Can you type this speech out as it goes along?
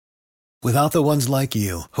Without the ones like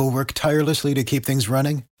you, who work tirelessly to keep things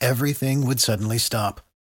running, everything would suddenly stop.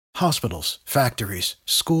 Hospitals, factories,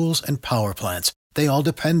 schools, and power plants, they all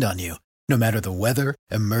depend on you. No matter the weather,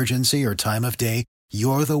 emergency, or time of day,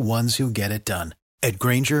 you're the ones who get it done. At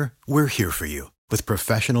Grainger, we're here for you with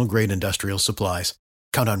professional-grade industrial supplies.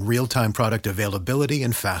 Count on real-time product availability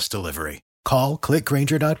and fast delivery. Call,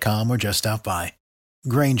 clickgrainger.com, or just stop by.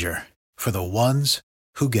 Grainger, for the ones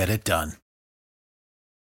who get it done.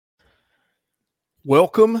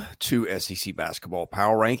 Welcome to SEC Basketball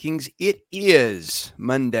Power Rankings. It is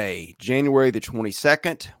Monday, January the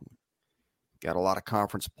 22nd. Got a lot of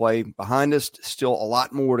conference play behind us, still a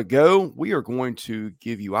lot more to go. We are going to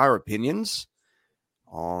give you our opinions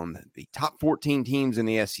on the top 14 teams in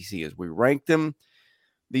the SEC as we rank them.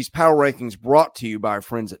 These power rankings brought to you by our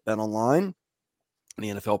friends at BetOnline. The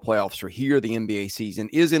NFL playoffs are here. The NBA season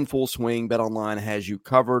is in full swing. BetOnline has you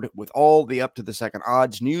covered with all the up-to-the-second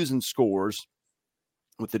odds, news, and scores,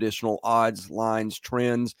 with additional odds, lines,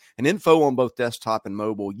 trends, and info on both desktop and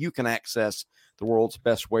mobile. You can access the world's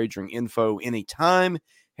best wagering info anytime.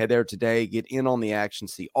 Head there today, get in on the action,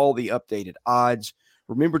 see all the updated odds.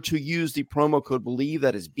 Remember to use the promo code BELIEVE,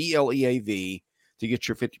 that is BLEAV, to get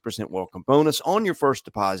your 50% welcome bonus on your first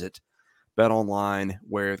deposit. Bet online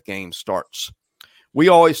where the game starts. We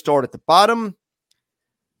always start at the bottom.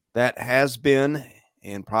 That has been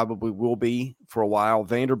and probably will be for a while.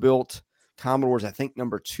 Vanderbilt Commodores, I think,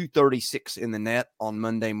 number 236 in the net on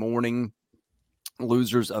Monday morning.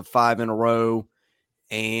 Losers of 5 in a row.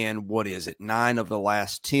 And what is it? 9 of the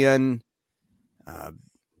last 10.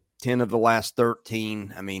 10 of the last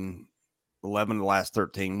 13. 11 of the last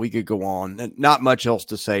 13. We could go on. Not much else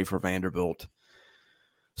to say for Vanderbilt.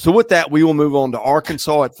 So with that, we will move on to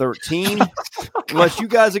Arkansas at 13. Unless you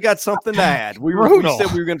guys have got something to add. We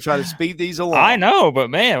said we were going to try to speed these along. I know, but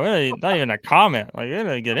man, not even a comment. Like, we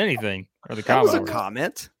didn't get anything. That was a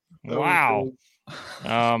comment. Wow.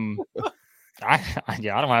 I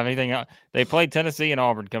don't have anything else. They play Tennessee and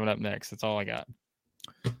Auburn coming up next. That's all I got.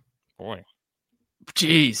 Boy.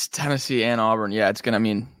 Jeez, Tennessee and Auburn. Yeah, it's gonna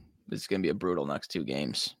be a brutal next 2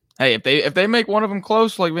 games. Hey, if they make one of them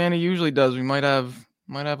close like Vandy usually does, we might have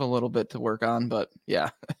a little bit to work on, but yeah,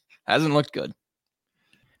 hasn't looked good.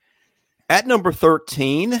 At number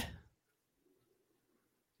 13, the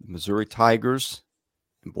Missouri Tigers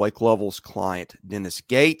and Blake Lovell's client, Dennis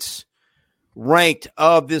Gates, ranked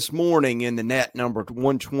of this morning in the net, number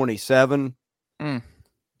 127.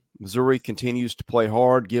 Missouri continues to play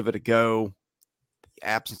hard, give it a go. The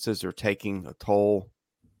absences are taking a toll.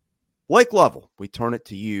 Blake Lovell, we turn it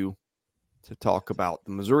to you to talk about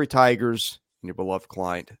the Missouri Tigers and your beloved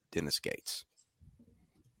client, Dennis Gates.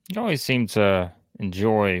 You always seem to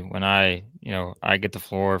enjoy when I get the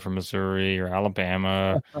floor for Missouri or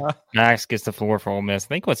Alabama. Max gets the floor for Ole Miss. I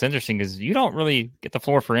think what's interesting is you don't really get the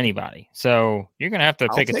floor for anybody. So you're going to have to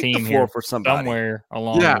pick a team here for somewhere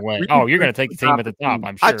along the way. Oh, you're going to take the team at the top,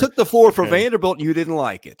 I'm sure. I took the floor for Vanderbilt and you didn't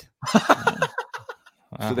like it.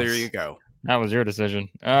 So there you go. That was your decision.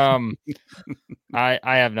 I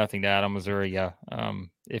have nothing to add on Missouri. Yeah.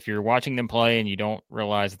 If you're watching them play and you don't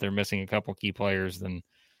realize that they're missing a couple key players, then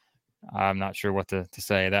I'm not sure what to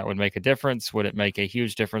say. That would make a difference. Would it make a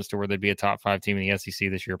huge difference to where they'd be a top 5 team in the SEC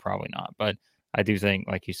this year? Probably not. But I do think,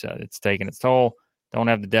 like you said, it's taken its toll. Don't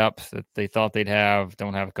have the depth that they thought they'd have.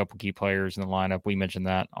 Don't have a couple key players in the lineup. We mentioned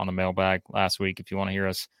that on the mailbag last week. If you want to hear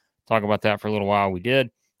us talk about that for a little while, we did.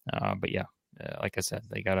 But yeah, like I said,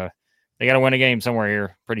 they gotta win a game somewhere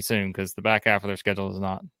here pretty soon because the back half of their schedule is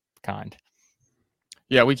not kind.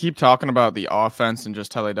 Yeah, we keep talking about the offense and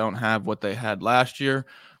just how they don't have what they had last year.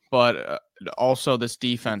 But also this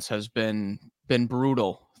defense has been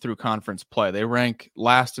brutal through conference play. They rank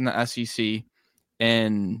last in the SEC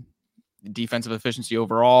in defensive efficiency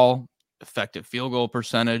overall, effective field goal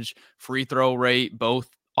percentage, free throw rate, both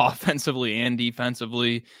offensively and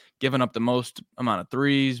defensively, giving up the most amount of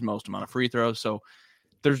threes, most amount of free throws. So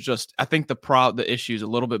there's just, I think the issue is a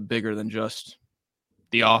little bit bigger than just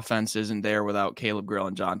the offense isn't there without Caleb Grill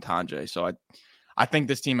and John Tonje. So I think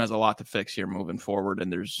this team has a lot to fix here moving forward,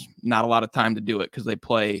 and there's not a lot of time to do it because they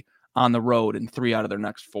play on the road in 3 out of their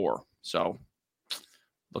next 4. So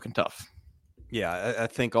looking tough. Yeah, I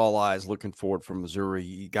think all eyes looking forward from Missouri.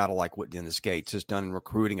 You got to like what Dennis Gates has done in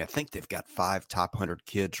recruiting. I think they've got 5 top 100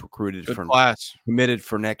 kids recruited Good from class, committed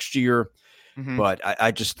for next year. Mm-hmm. But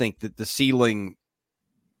I just think that the ceiling,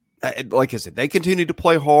 like I said, they continue to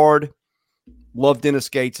play hard. Love Dennis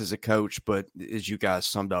Gates as a coach, but as you guys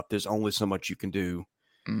summed up, there's only so much you can do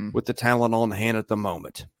with the talent on hand at the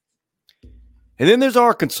moment. And then there's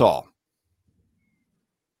Arkansas.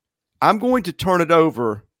 I'm going to turn it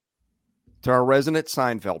over To our resident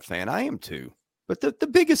Seinfeld fan, I am too, but the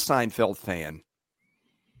biggest Seinfeld fan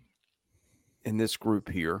in this group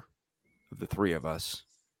here, of the three of us,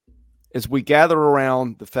 as we gather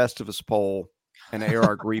around the Festivus poll and air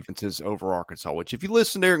our grievances over Arkansas, which if you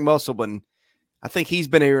listen to Eric Musselman, I think he's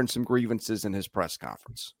been airing some grievances in his press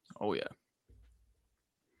conference. Oh, yeah.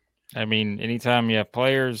 I mean, anytime you have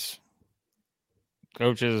players,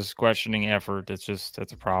 coaches questioning effort, that's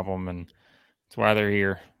a problem, and it's why they're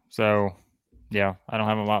here. So, yeah, I don't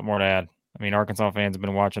have a lot more to add. I mean, Arkansas fans have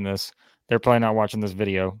been watching this. They're probably not watching this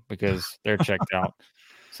video because they're checked out.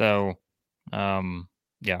 So,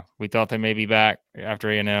 yeah, we thought they may be back after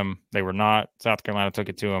A&M. They were not. South Carolina took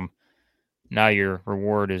it to them. Now your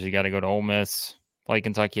reward is you got to go to Ole Miss, play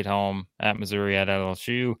Kentucky at home, at Missouri, at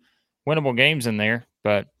LSU. Winnable games in there,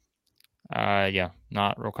 but yeah,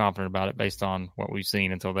 not real confident about it based on what we've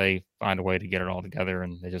seen until they find a way to get it all together,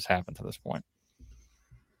 and they just happen to this point.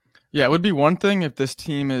 Yeah, it would be one thing if this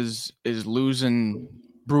team is losing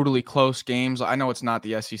brutally close games. I know it's not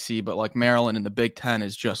the SEC, but like Maryland in the Big Ten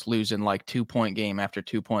is just losing like 2-point game after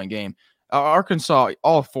 2-point game. Arkansas,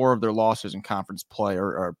 all 4 of their losses in conference play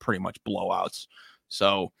are pretty much blowouts.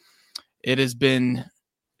 So it has been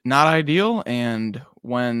not ideal. And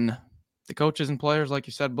when the coaches and players, like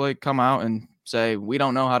you said, Blake, come out and say, we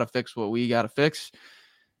don't know how to fix what we got to fix,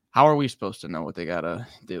 how are we supposed to know what they got to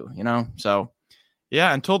do? So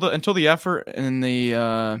yeah, until the effort and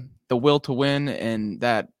the will to win and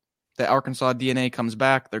that Arkansas DNA comes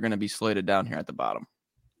back, they're going to be slated down here at the bottom.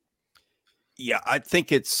 Yeah, I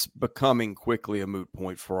think it's becoming quickly a moot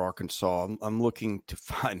point for Arkansas. I'm looking to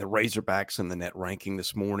find the Razorbacks in the net ranking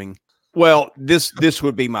this morning. Well, this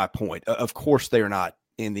would be my point. Of course, they're not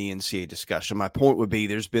in the NCAA discussion. My point would be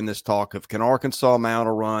there's been this talk of can Arkansas mount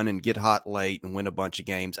a run and get hot late and win a bunch of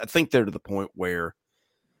games. I think they're to the point where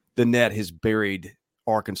the net has buried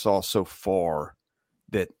Arkansas so far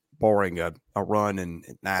that barring a run in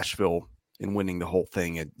Nashville and winning the whole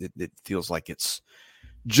thing, it feels like it's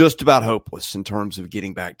just about hopeless in terms of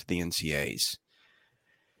getting back to the NCAAs.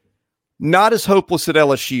 Not as hopeless at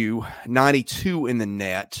LSU, 92 in the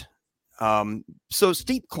net. So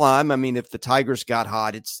steep climb. I mean, if the Tigers got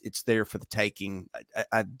hot, it's there for the taking.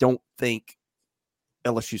 I don't think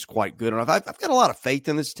LSU's quite good enough. I've got a lot of faith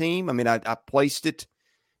in this team. I mean, I placed it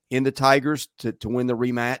in the Tigers to win the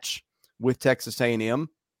rematch with Texas A&M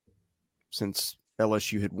since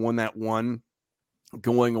LSU had won that one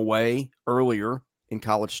going away earlier in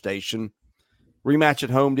College Station. Rematch at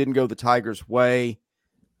home didn't go the Tigers' way.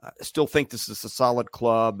 I still think this is a solid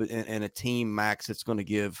club and a team, Max, that's going to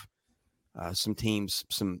give some teams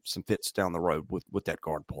some fits down the road with that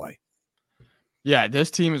guard play. Yeah,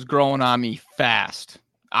 this team is growing on me fast.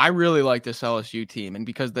 I really like this LSU team, and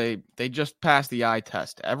because they just passed the eye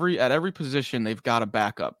test. At every position, they've got a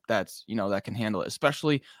backup that's that can handle it.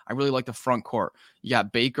 Especially, I really like the front court. You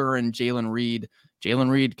got Baker and Jalen Reed. Jalen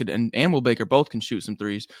Reed could and Will Baker both can shoot some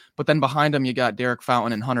threes, but then behind them you got Derek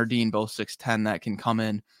Fountain and Hunter Dean, both 6'10", that can come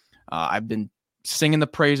in. I've been singing the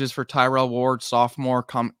praises for Tyrell Ward, sophomore,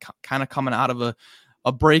 kind of coming out of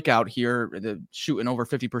a breakout here, shooting over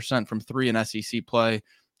 50% from 3 in SEC play.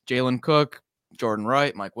 Jalen Cook, Jordan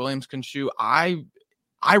Wright, Mike Williams can shoot. I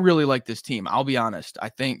really like this team. I'll be honest. I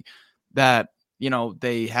think that,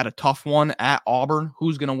 they had a tough one at Auburn.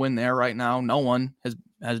 Who's going to win there right now? No one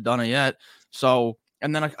has done it yet. So,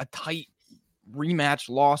 and then a tight rematch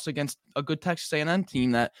loss against a good Texas A&M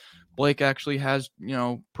team that Blake actually has,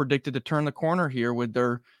 predicted to turn the corner here with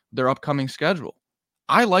their upcoming schedule.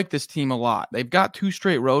 I like this team a lot. They've got 2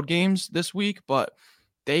 straight road games this week, but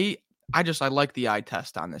I like the eye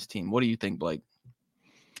test on this team. What do you think, Blake?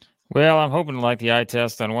 Well, I'm hoping to like the eye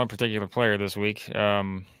test on one particular player this week.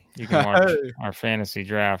 You can watch our fantasy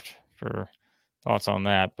draft for thoughts on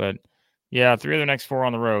that. But yeah, 3 of the next 4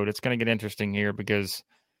 on the road. It's going to get interesting here because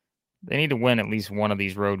they need to win at least one of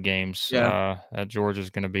these road games. Yeah. Georgia's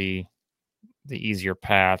going to be the easier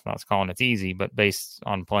path. Not calling it's easy, but based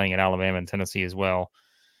on playing at Alabama and Tennessee as well.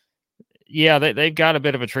 Yeah, they've got a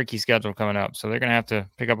bit of a tricky schedule coming up, so they're going to have to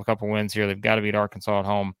pick up a couple wins here. They've got to beat Arkansas at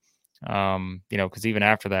home, because even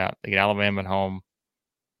after that, they get Alabama at home.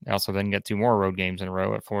 They also then get 2 more road games in a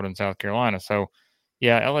row at Florida and South Carolina. So,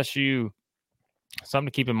 yeah, LSU, something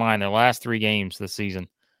to keep in mind, their last 3 games this season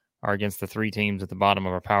are against the 3 teams at the bottom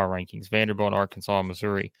of our power rankings, Vanderbilt, Arkansas, and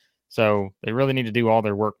Missouri. So they really need to do all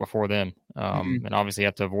their work before then, and obviously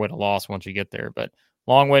have to avoid a loss once you get there. But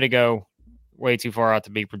long way to go. Way too far out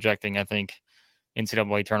to be projecting, I think,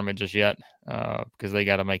 NCAA tournament just yet, because they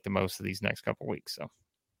got to make the most of these next couple weeks. So,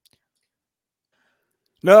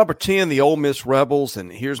 Number 10, the Ole Miss Rebels.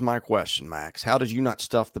 And here's my question, Max. How did you not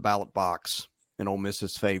stuff the ballot box in Ole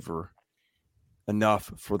Miss's favor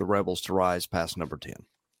enough for the Rebels to rise past number 10?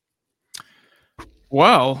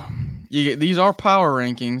 Well, these are power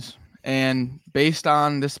rankings, and based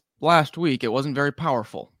on this last week, it wasn't very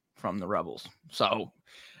powerful from the Rebels. So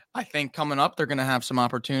I think coming up, they're going to have some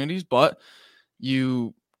opportunities, but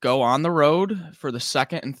you go on the road for the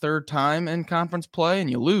second and third time in conference play, and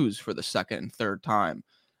you lose for the second and third time.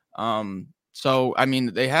 So, I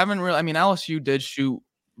mean, they haven't really – I mean, LSU did shoot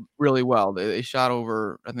really well. They shot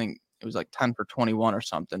over, I think it was like 10 for 21 or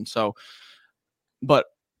something. So, but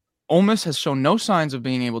Ole Miss has shown no signs of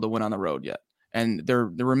being able to win on the road yet. And the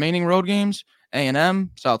remaining road games,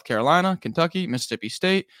 A&M, South Carolina, Kentucky, Mississippi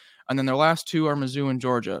State, and then their last two are Mizzou and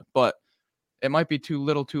Georgia. But it might be too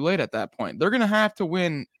little too late at that point. They're going to have to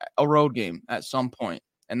win a road game at some point.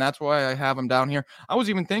 And that's why I have them down here. I was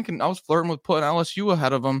even thinking, I was flirting with putting LSU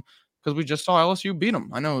ahead of them because we just saw LSU beat them.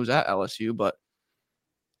 I know it was at LSU, but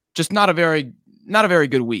just not a very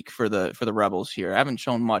good week for the Rebels here. I haven't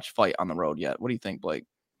shown much fight on the road yet. What do you think, Blake?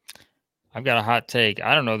 I've got a hot take.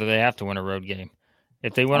 I don't know that they have to win a road game.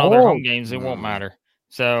 If they win all their home games, it won't matter.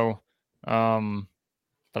 So, but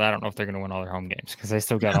I don't know if they're going to win all their home games because they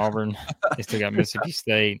still got Auburn. They still got Mississippi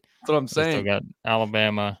State. That's what I'm saying. They still got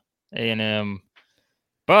Alabama, A&M.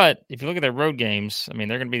 But if you look at their road games, I mean,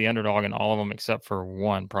 they're going to be the underdog in all of them except for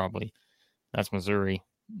one probably. That's Missouri,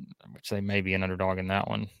 which they may be an underdog in that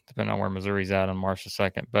one, depending on where Missouri's at on March the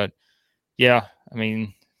 2nd. But, yeah, I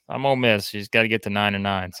mean, I'm Ole Miss. You just got to get to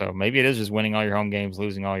 9-9. So maybe it is just winning all your home games,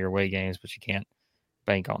 losing all your away games, but you can't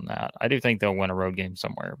bank on that. I do think they'll win a road game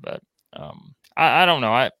somewhere, but I don't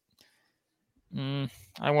know.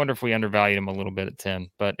 I wonder if we undervalued them a little bit at 10,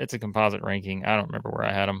 but it's a composite ranking. I don't remember where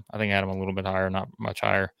I had them. I think I had them a little bit higher, not much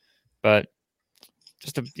higher, but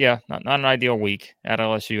just not an ideal week at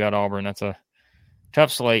LSU, at Auburn. That's a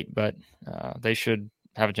tough slate, but they should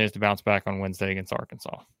have a chance to bounce back on Wednesday against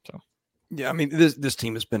Arkansas. So, yeah, I mean, this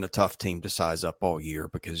team has been a tough team to size up all year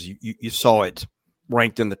because you saw it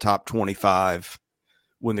ranked in the top 25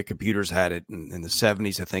 when the computers had it in the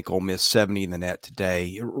 70s. I think Ole Miss 70 in the net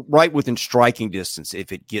today, right within striking distance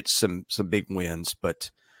if it gets some big wins.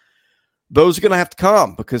 But those are going to have to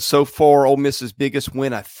come because so far Ole Miss's biggest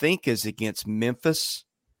win, I think, is against Memphis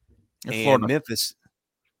and Memphis.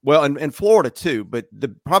 Well, and Florida too, but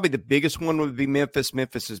probably the biggest one would be Memphis.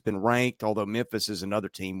 Memphis has been ranked, although Memphis is another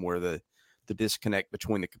team where the disconnect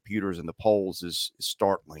between the computers and the polls is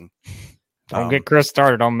startling. Don't get Chris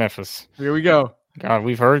started on Memphis. Here we go. God,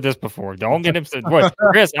 we've heard this before. Don't get him started.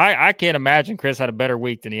 Chris, I can't imagine Chris had a better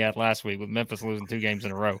week than he had last week with Memphis losing 2 games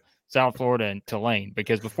in a row, South Florida and Tulane,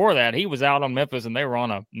 because before that he was out on Memphis and they were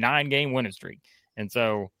on a 9-game winning streak. And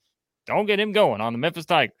so don't get him going on the Memphis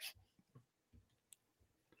Tigers.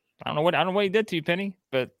 I don't know what he did to you, Penny,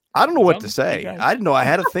 but I don't know what to say. I didn't know I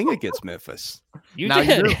had a thing against Memphis. You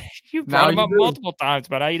did. You brought them up multiple times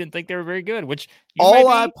about how you didn't think they were very good, which all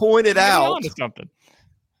I pointed out something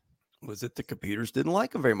was that the computers didn't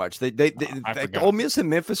like them very much. They Ole Miss and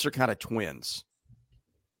Memphis are kind of twins.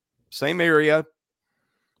 Same area.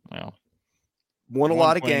 Well, won a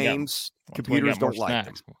lot of games. Computers don't like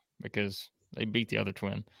them because they beat the other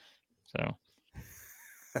twin. So,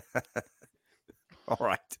 all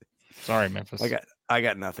right. Sorry, Memphis. I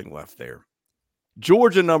got nothing left there.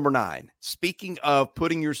 Georgia, number 9. Speaking of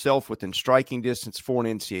putting yourself within striking distance for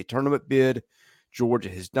an NCAA tournament bid, Georgia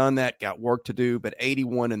has done that, got work to do, but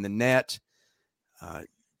 81 in the net. I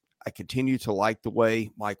continue to like the way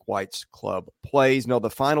Mike White's club plays. No, the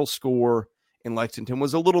final score in Lexington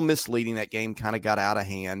was a little misleading. That game kind of got out of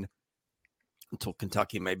hand until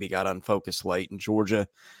Kentucky maybe got unfocused late, and Georgia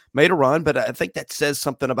made a run. But I think that says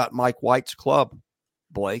something about Mike White's club,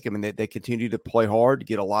 Blake. I mean, they continue to play hard, to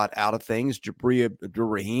get a lot out of things. Jabri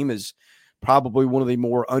Abdur-Rahim is probably one of the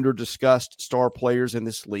more under-discussed star players in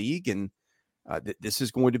this league, and this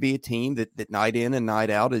is going to be a team that night in and night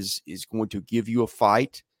out is going to give you a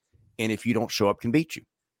fight, and if you don't show up, can beat you.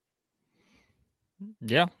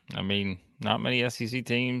 Yeah, I mean, not many SEC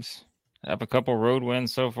teams have a couple road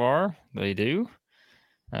wins so far. They do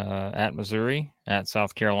at Missouri, at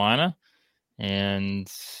South Carolina, and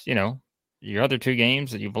your other 2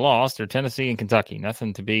 games that you've lost are Tennessee and Kentucky.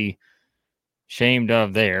 Nothing to be shamed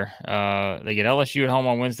of there. They get LSU at home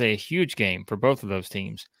on Wednesday, a huge game for both of those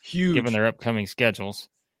teams, given their upcoming schedules.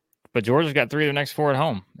 But Georgia's got 3 of the next 4 at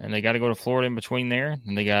home, and they got to go to Florida in between there,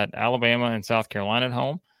 and they got Alabama and South Carolina at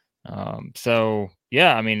home. So,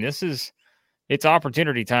 yeah, I mean, it's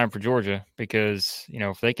opportunity time for Georgia because,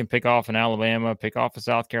 if they can pick off an Alabama, pick off a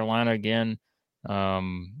South Carolina again,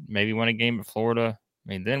 maybe win a game at Florida, I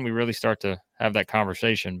mean, then we really start to have that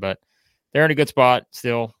conversation. But they're in a good spot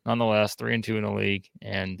still, nonetheless, 3-2 in the league.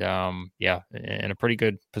 And in a pretty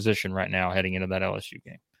good position right now heading into that LSU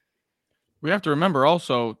game. We have to remember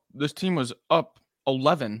also, this team was up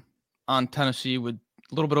 11 on Tennessee with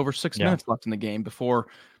a little bit over 6 minutes left in the game before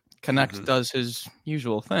Connect does his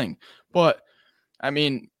usual thing. But, I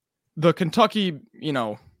mean, the Kentucky,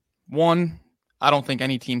 won. I don't think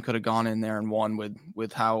any team could have gone in there and won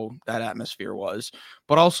with how that atmosphere was.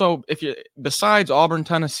 But also, besides Auburn,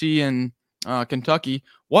 Tennessee, and Kentucky,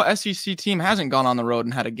 what SEC team hasn't gone on the road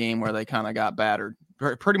and had a game where they kind of got battered?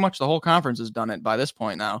 Pretty much the whole conference has done it by this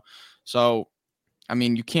point now. So, I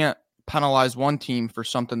mean, you can't penalize one team for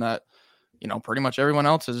something that, pretty much everyone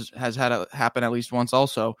else has had it happen at least once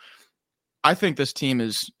also. I think this team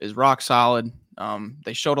is rock solid.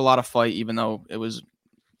 They showed a lot of fight, even though it was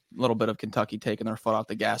a little bit of Kentucky taking their foot off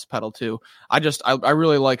the gas pedal too. I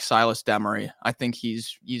really like Silas Demery. I think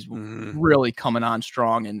he's really coming on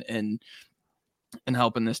strong and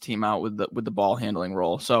helping this team out with the ball handling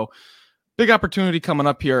role. So big opportunity coming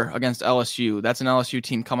up here against LSU. That's an LSU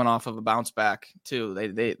team coming off of a bounce back too.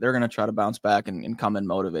 They're going to try to bounce back and come in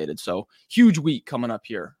motivated. So huge week coming up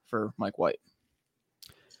here for Mike White.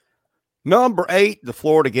 Number 8, the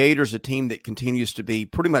Florida Gators, a team that continues to be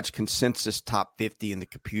pretty much consensus top 50 in the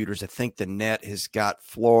computers. I think the net has got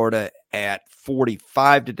Florida at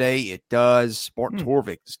 45 today. It does. Bart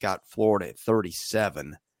Torvik has got Florida at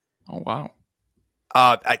 37. Oh, wow.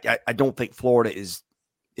 I don't think Florida is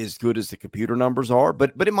as good as the computer numbers are,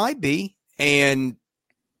 but it might be. And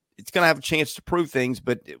it's going to have a chance to prove things,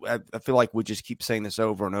 but I feel like we just keep saying this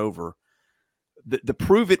over and over. The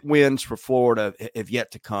prove-it wins for Florida have yet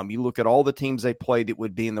to come. You look at all the teams they played that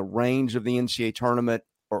would be in the range of the NCAA tournament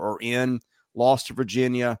or in, lost to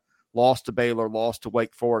Virginia, lost to Baylor, lost to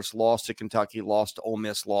Wake Forest, lost to Kentucky, lost to Ole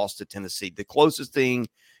Miss, lost to Tennessee. The closest thing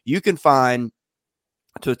you can find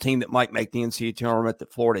to a team that might make the NCAA tournament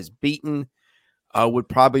that Florida has beaten would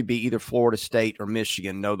probably be either Florida State or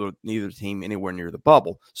Michigan. Neither team anywhere near the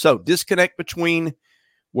bubble. So disconnect between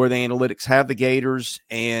where the analytics have the Gators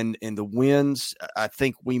and the wins. I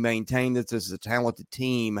think we maintain that this is a talented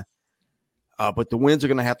team, but the wins are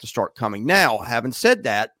going to have to start coming. Now, having said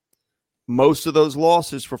that, most of those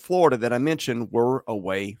losses for Florida that I mentioned were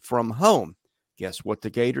away from home. Guess what the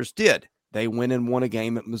Gators did? They went and won a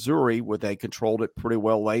game at Missouri where they controlled it pretty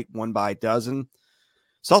well late, won by a dozen.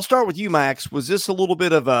 So I'll start with you, Max. Was this a little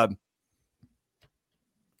bit of a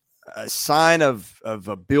sign of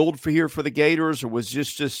a build for the Gators, or was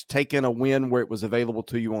this just taking a win where it was available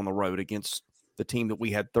to you on the road against the team that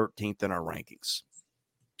we had 13th in our rankings?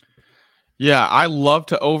 Yeah, I love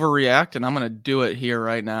to overreact, and I'm going to do it here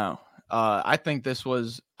right now. I think this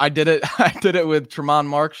was – I did it with Tremont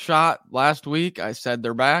Mark's shot last week. I said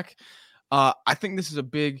they're back. I think this is a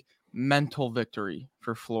big mental victory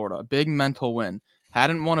for Florida, a big mental win.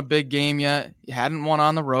 Hadn't won a big game yet. Hadn't won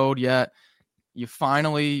on the road yet. You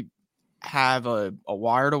finally have a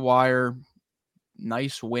wire-to-wire,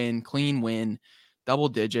 nice win, clean win, double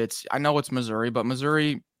digits. I know it's Missouri, but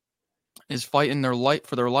Missouri is fighting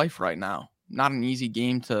for their life right now. Not an easy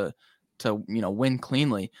game to win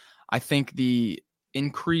cleanly. I think the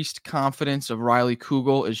increased confidence of Riley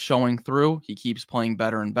Kugel is showing through. He keeps playing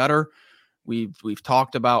better and better. We've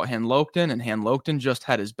talked about Hanlokten, and Hanlokten just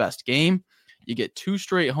had his best game. You get 2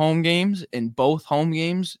 straight home games, and both home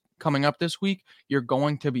games coming up this week, you're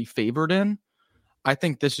going to be favored in. I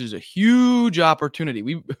think this is a huge opportunity.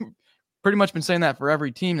 We've pretty much been saying that for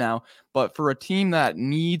every team now, but for a team that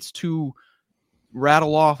needs to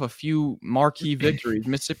rattle off a few marquee victories,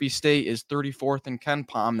 Mississippi State is 34th in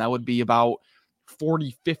KenPom. That would be about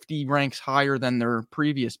 40, 50 ranks higher than their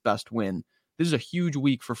previous best win. This is a huge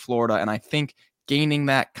week for Florida, and I think gaining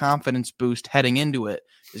that confidence boost heading into it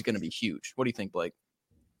is going to be huge. What do you think, Blake?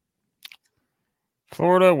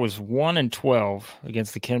 Florida was 1-12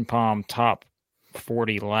 against the KenPom top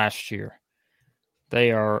 40 last year.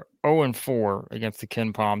 They are 0-4 against the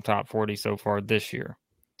KenPom top 40 so far this year.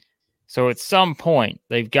 So at some point,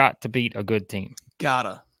 they've got to beat a good team.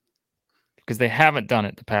 Gotta. Because they haven't done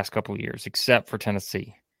it the past couple of years, except for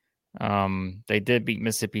Tennessee. They did beat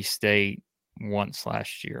Mississippi State once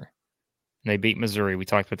last year. And they beat Missouri. We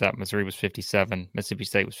talked about that. Missouri was 57. Mississippi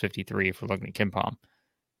State was 53 if we're looking at KenPom.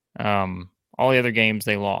 All the other games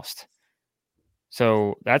they lost.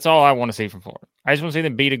 So that's all I want to see from Florida. I just want to see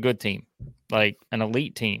them beat a good team, like an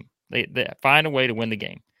elite team. They find a way to win the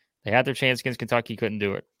game. They had their chance against Kentucky, couldn't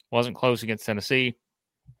do it. Wasn't close against Tennessee.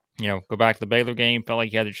 Go back to the Baylor game. Felt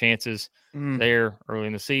like you had their chances there early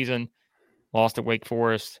in the season. Lost at Wake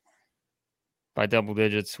Forest by double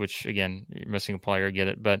digits, which, again, you're missing a player. I get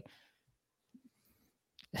it. But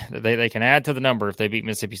they can add to the number if they beat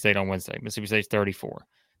Mississippi State on Wednesday. Mississippi State's 34.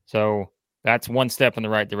 So that's one step in the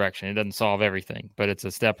right direction. It doesn't solve everything, but it's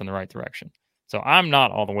a step in the right direction. So I'm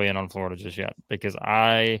not all the way in on Florida just yet because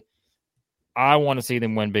I want to see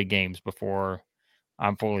them win big games before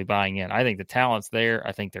I'm fully buying in. I think the talent's there.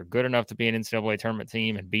 I think they're good enough to be an NCAA tournament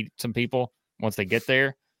team and beat some people once they get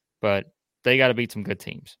there, but they got to beat some good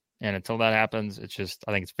teams. And until that happens, I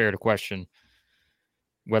think it's fair to question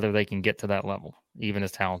whether they can get to that level, even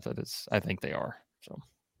as talented as I think they are. So,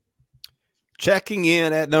 checking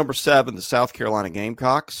in at number 7, the South Carolina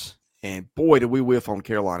Gamecocks. And boy, did we whiff on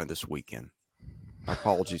Carolina this weekend. My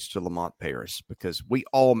apologies to Lamont Paris because we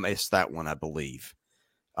all missed that one, I believe.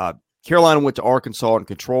 Carolina went to Arkansas and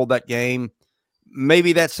controlled that game.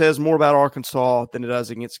 Maybe that says more about Arkansas than it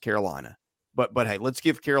does against Carolina. But hey, let's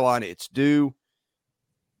give Carolina its due.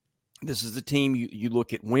 This is the team you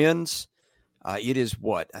look at wins. It is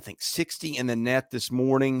I think 60 in the net this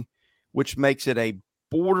morning, which makes it a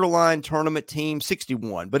borderline tournament team,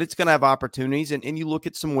 61. But it's going to have opportunities. And you look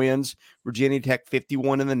at some wins. Virginia Tech,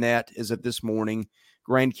 51 in the net as of this morning.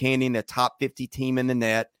 Grand Canyon, a top 50 team in the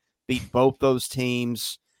net, beat both those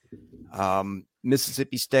teams.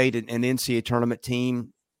 Mississippi State, an NCAA tournament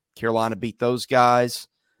team. Carolina beat those guys.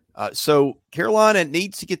 So Carolina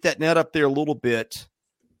needs to get that net up there a little bit.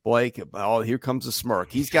 Blake, oh, here comes a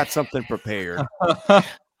smirk. He's got something prepared.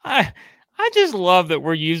 I just love that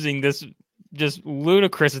we're using this just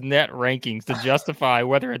ludicrous net rankings to justify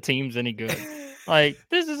whether a team's any good. Like,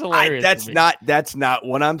 this is hilarious. That's not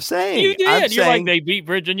what I'm saying. You did. You're saying, like they beat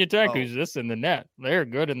Virginia Tech, who's this in the net. They're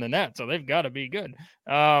good in the net, so they've got to be good.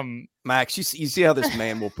 Max, you see how this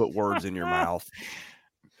man will put words in your mouth.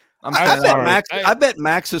 I bet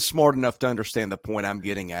Max is smart enough to understand the point I'm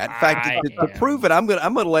getting at. In fact, to prove it, I'm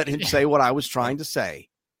gonna let him say what I was trying to say.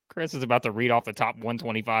 Chris is about to read off the top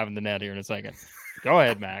 125 in the net here in a second. Go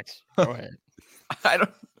ahead, Max. Go ahead.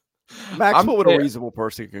 Max, what would a reasonable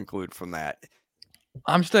person conclude from that?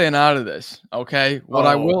 I'm staying out of this. Okay.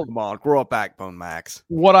 Come on, grow a backbone, Max.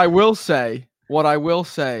 What I will say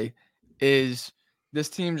is this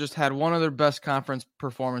team just had one of their best conference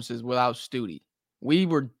performances without Stute. We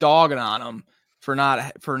were dogging on them for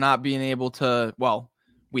not being able to. Well,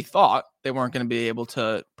 we thought they weren't going to be able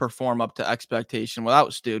to perform up to expectation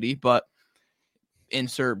without Stute, but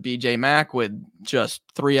insert BJ Mack with just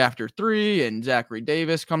 3 after 3, and Zachary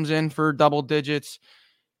Davis comes in for double digits.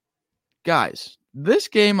 Guys, this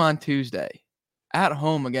game on Tuesday at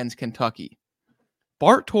home against Kentucky,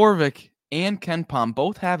 Bart Torvik and Ken Pom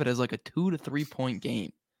both have it as like a 2 to 3 point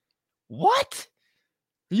game. What?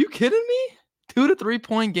 Are you kidding me? 2 to 3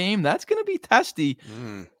 point game? That's going to be testy.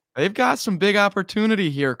 They've got some big opportunity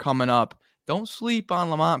here coming up. Don't sleep on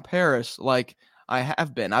Lamont Paris like I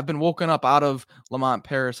have been. I've been woken up out of Lamont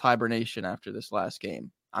Paris hibernation after this last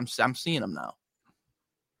game. I'm seeing him now.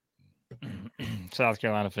 South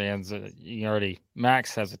Carolina fans,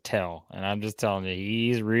 Max has a tell, and I'm just telling you,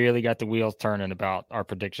 he's really got the wheels turning about our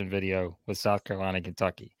prediction video with South Carolina and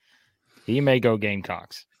Kentucky. He may go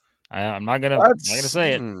Gamecocks. I'm not gonna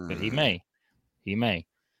say it, but he may.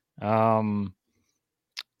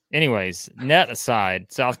 Anyways, net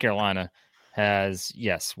aside, South Carolina has,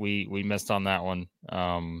 yes, we missed on that one.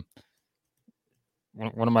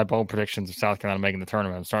 One of my bold predictions of South Carolina making the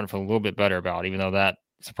tournament, I'm starting to feel a little bit better about, even though that,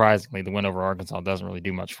 surprisingly, the win over Arkansas doesn't really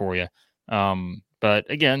do much for you. But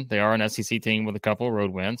again, they are an SEC team with a couple of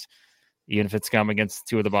road wins. Even if it's come against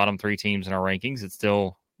 2 of the bottom 3 teams in our rankings, it's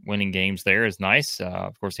still winning games there is nice.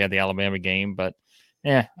 Of course, they had the Alabama game, but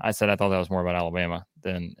I thought that was more about Alabama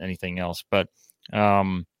than anything else. But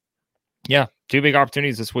 2 big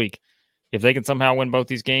opportunities this week. If they can somehow win both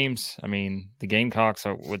these games, I mean, the Gamecocks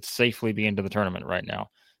would safely be into the tournament right now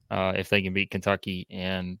if they can beat Kentucky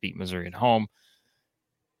and beat Missouri at home.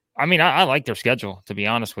 I mean, I like their schedule, to be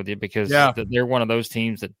honest with you, because they're one of those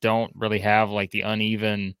teams that don't really have like the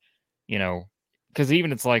uneven, because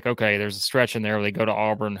even it's like, okay, there's a stretch in there where they go to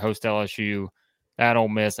Auburn, host LSU, at Ole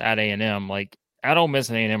Miss, at A&M. Like, at Ole Miss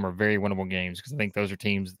and A&M are very winnable games because I think those are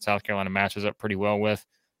teams that South Carolina matches up pretty well with.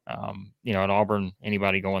 At Auburn,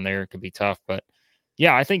 anybody going there could be tough. But,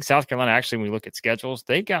 I think South Carolina, actually, when we look at schedules,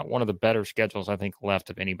 they've got one of the better schedules, I think, left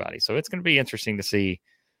of anybody. So it's going to be interesting to see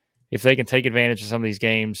if they can take advantage of some of these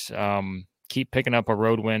games, keep picking up a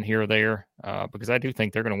road win here or there, because I do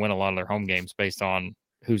think they're going to win a lot of their home games based on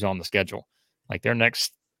who's on the schedule. Like their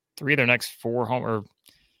next 3 of their next 4 home, or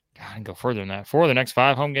God, I can go further than that. 4 of their next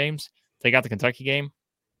 5 home games, they got the Kentucky game,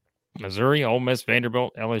 Missouri, Ole Miss,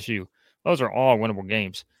 Vanderbilt, LSU. Those are all winnable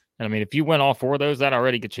games. And I mean, if you win all 4 of those, that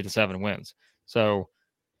already gets you to 7 wins. So,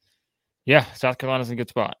 South Carolina's in a good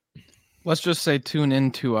spot. Let's just say tune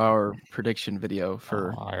into our prediction video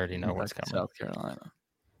for I already know what's coming. South Carolina.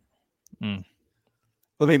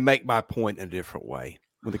 Let me make my point in a different way.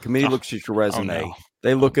 When the committee looks at your resume,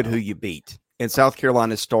 they look at who you beat. And South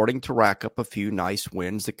Carolina is starting to rack up a few nice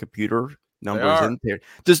wins. The computer numbers in there.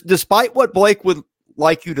 Despite what Blake would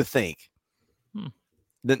like you to think,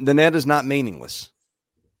 the net is not meaningless.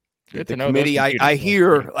 The committee, I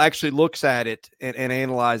hear, actually looks at it and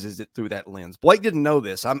analyzes it through that lens. Blake didn't know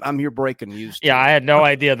this. I'm here breaking news. Yeah, I had no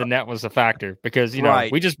idea the net was a factor because, you know,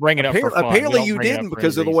 we just bring it up for fun. Apparently you didn't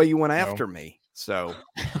because of the way you went after me. So,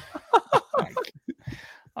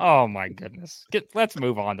 oh my goodness. Let's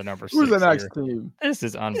move on to number 6. Who's the next team? This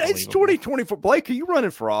is unbelievable. It's 2024. Blake, are you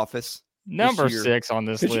running for office? Number 6 on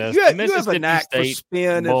this list. You have a knack for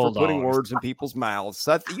spin and for putting words in people's mouths.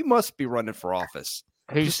 So you must be running for office.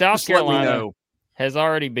 Who South Carolina has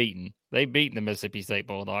already beaten. They've beaten the Mississippi State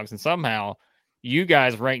Bulldogs, and somehow you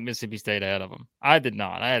guys ranked Mississippi State ahead of them. I did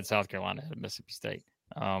not. I had South Carolina ahead of Mississippi State.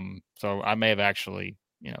 So I may have actually,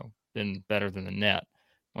 been better than the net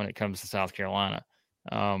when it comes to South Carolina.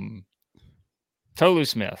 Tolu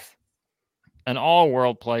Smith, an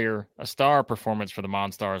all-world player, a star performance for the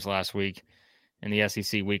Monstars last week in the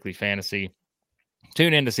SEC Weekly Fantasy.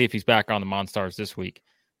 Tune in to see if he's back on the Monstars this week.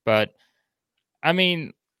 But I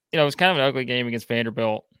mean, it was kind of an ugly game against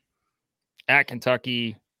Vanderbilt. At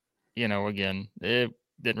Kentucky, again, it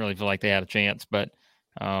didn't really feel like they had a chance. But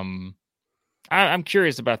I'm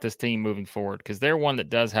curious about this team moving forward because they're one that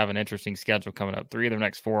does have an interesting schedule coming up. 3 of their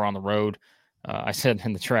next 4 on the road. I said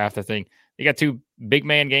in the draft, I think they got 2 big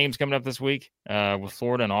man games coming up this week with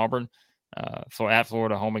Florida and Auburn. At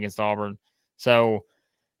Florida, home against Auburn. So,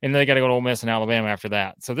 and then they got to go to Ole Miss and Alabama after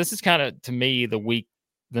that. So this is kind of, to me,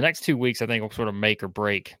 the next 2 weeks, I think, will sort of make or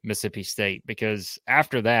break Mississippi State because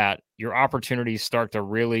after that, your opportunities start to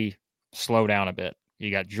really slow down a bit.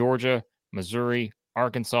 You got Georgia, Missouri,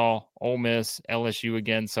 Arkansas, Ole Miss, LSU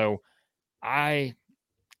again. So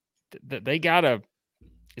they got to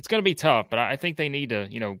 – it's going to be tough, but I think they need to,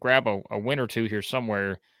 grab a win or 2 here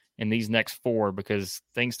somewhere in these next 4 because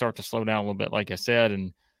things start to slow down a little bit, like I said.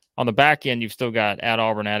 And on the back end, you've still got at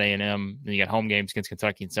Auburn, at A&M, and you got home games against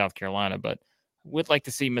Kentucky and South Carolina, but would like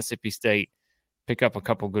to see Mississippi State pick up a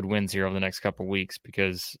couple good wins here over the next couple of weeks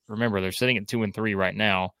because remember they're sitting at 2-3 right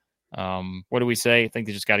now. What do we say? I think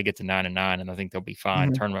they just got to get to 9-9, and I think they'll be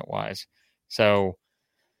fine tournament wise. So,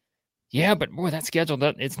 yeah, but boy, that schedule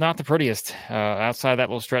it's not the prettiest outside that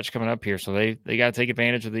little stretch coming up here. So they got to take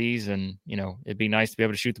advantage of these, and it'd be nice to be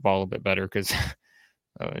able to shoot the ball a little bit better because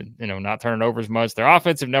not turning over as much. Their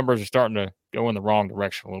offensive numbers are starting to go in the wrong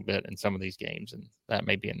direction a little bit in some of these games, and that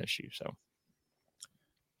may be an issue. So.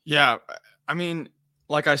 Yeah, I mean,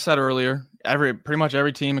 like I said earlier, pretty much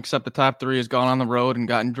every team except the top 3 has gone on the road and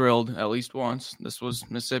gotten drilled at least once. This was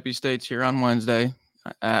Mississippi State's here on Wednesday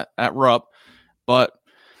at Rupp, but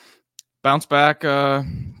bounce back,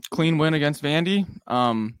 clean win against Vandy.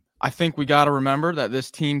 I think we got to remember that this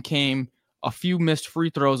team came a few missed free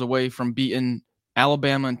throws away from beating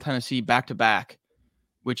Alabama and Tennessee back to back,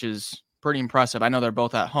 which is pretty impressive. I know they're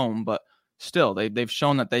both at home, but still, they've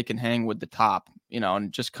shown that they can hang with the top,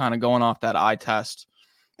 and just kind of going off that eye test.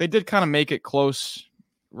 They did kind of make it close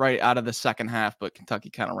right out of the second half, but Kentucky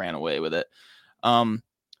kind of ran away with it.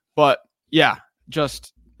 But, yeah,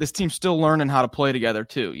 just this team's still learning how to play together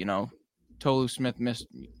too, Tolu Smith missed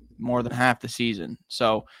more than half the season.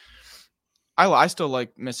 So I still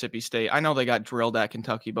like Mississippi State. I know they got drilled at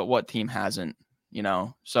Kentucky, but what team hasn't,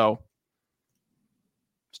 So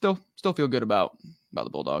still feel good about the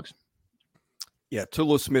Bulldogs. Yeah,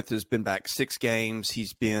 Tolu Smith has been back 6 games.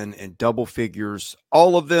 He's been in double figures,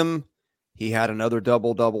 all of them. He had another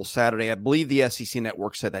double-double Saturday. I believe the SEC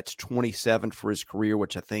Network said that's 27 for his career,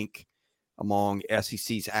 which I think among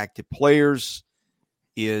SEC's active players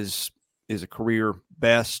is a career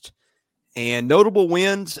best. And notable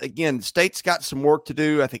wins, again, State's got some work to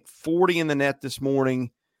do. I think 40 in the net this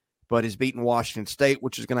morning, but has beaten Washington State,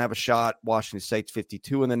 which is going to have a shot. Washington State's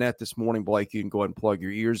 52 in the net this morning. Blake, you can go ahead and plug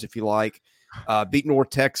your ears if you like. Beat North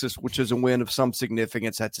Texas, which is a win of some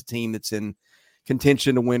significance. That's a team that's in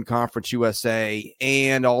contention to win Conference USA,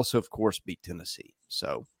 and also, of course, beat Tennessee.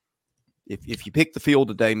 So if you pick the field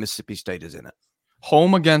today, Mississippi State is in it.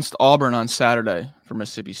 Home against Auburn on Saturday for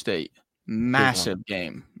Mississippi State. Massive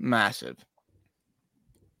game. Massive.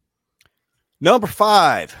 Number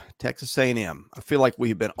 5, Texas A&M. I feel like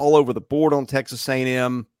we've been all over the board on Texas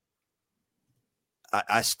A&M.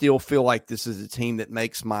 I still feel like this is a team that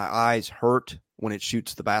makes my eyes hurt when it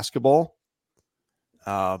shoots the basketball.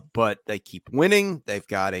 But they keep winning. They've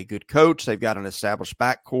got a good coach. They've got an established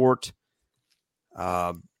backcourt.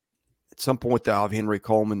 at some point they'll have Henry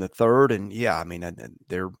Coleman the third, and yeah, I mean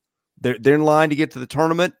they're in line to get to the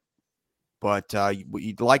tournament, but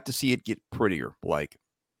you'd like to see it get prettier, Blake.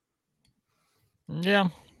 Yeah,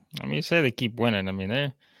 I mean, you say they keep winning. I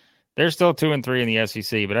mean, they're still 2-3 in the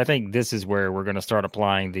SEC, but I think this is where we're going to start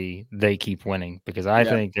applying they keep winning, because I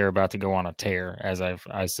think they're about to go on a tear, as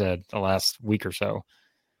I said the last week or so.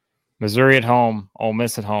 Missouri at home, Ole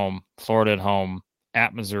Miss at home, Florida at home,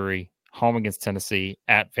 at Missouri, home against Tennessee,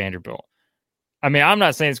 at Vanderbilt. I mean, I'm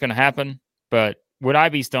not saying it's going to happen, but would I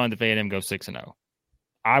be stunned if A&M goes 6-0?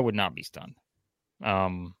 I would not be stunned.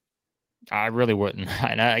 I really wouldn't.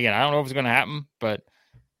 And again, I don't know if it's going to happen, but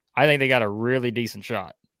I think they got a really decent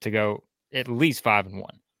shot to go at least 5-1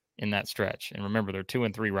 in that stretch. And remember, they're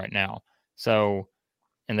 2-3 right now. So,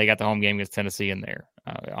 and they got the home game against Tennessee in there.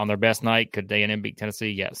 On their best night, could A&M beat Tennessee?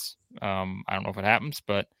 Yes. I don't know if it happens,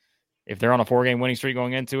 but if they're on a 4-game winning streak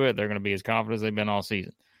going into it, they're going to be as confident as they've been all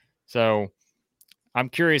season. So I'm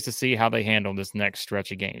curious to see how they handle this next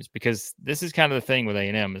stretch of games, because this is kind of the thing with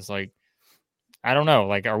A&M is like, I don't know,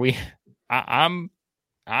 like, are we, I'm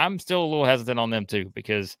still a little hesitant on them too,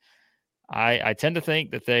 because I tend to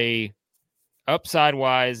think that they, upside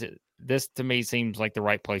wise, this to me seems like the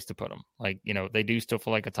right place to put them. Like, they do still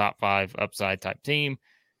feel like a top 5 upside type team,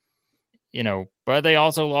 but they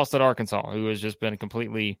also lost at Arkansas, who has just been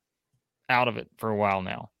completely out of it for a while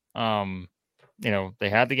now. They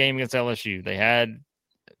had the game against LSU. They had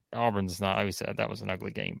Auburn's not, like we said, that was an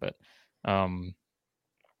ugly game, but won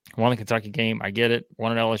the Kentucky game. I get it.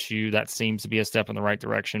 Won at LSU. That seems to be a step in the right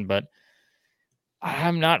direction, but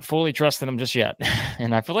I'm not fully trusting them just yet.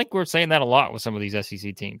 And I feel like we're saying that a lot with some of these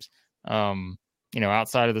SEC teams,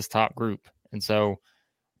 outside of this top group. And so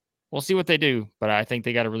we'll see what they do, but I think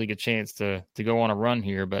they got a really good chance to go on a run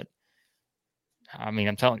here. But I mean,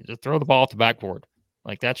 I'm telling you, just throw the ball off the backboard.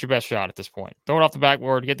 Like, that's your best shot at this point. Throw it off the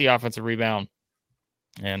backboard, get the offensive rebound,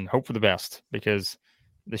 and hope for the best, because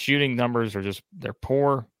the shooting numbers are they're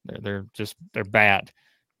poor. They're bad.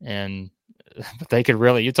 And but they could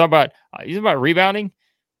really, you talk about rebounding,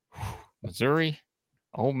 Missouri,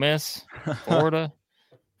 Ole Miss, Florida,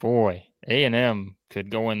 boy, A&M could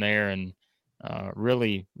go in there and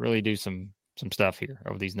really, really do some stuff here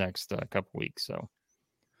over these next couple weeks. So,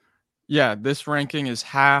 yeah, this ranking is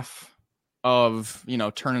half of,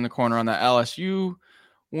 turning the corner on that LSU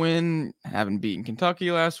win, having beaten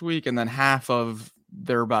Kentucky last week, and then half of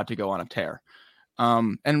they're about to go on a tear.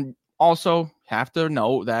 And also have to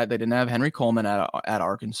note that they didn't have Henry Coleman at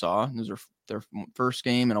Arkansas. This is their first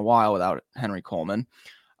game in a while without Henry Coleman.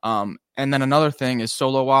 And then another thing is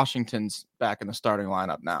Solo Washington's back in the starting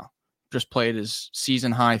lineup now. Just played his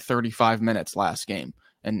season high 35 minutes last game.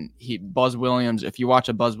 And Buzz Williams, if you watch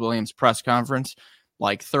a Buzz Williams press conference,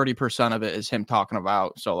 like 30% of it is him talking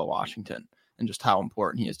about Solo Washington and just how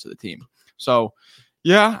important he is to the team. So,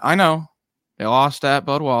 yeah, I know they lost at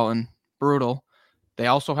Bud Walton. Brutal. They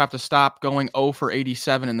also have to stop going 0 for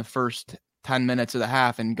 87 in the first 10 minutes of the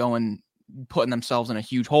half and putting themselves in a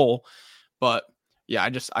huge hole. But yeah,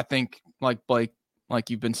 I think like Blake, like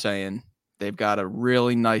you've been saying, they've got a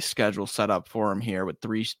really nice schedule set up for them here with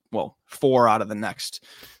 4 out of the next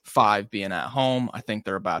 5 being at home. I think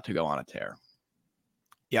they're about to go on a tear.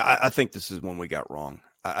 Yeah, I think this is one we got wrong.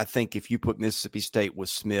 I think if you put Mississippi State with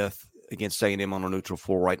Smith against A&M on a neutral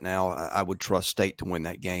floor right now, I would trust State to win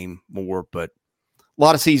that game more. But a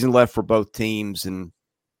lot of season left for both teams. And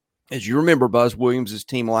as you remember, Buzz Williams'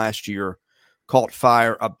 team last year caught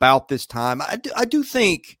fire about this time. I do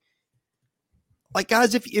think, like,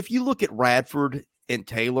 guys, if you look at Radford and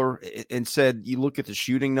Taylor and said you look at the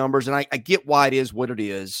shooting numbers, and I get why it is what it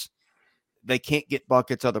is. They can't get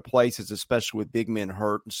buckets other places, especially with big men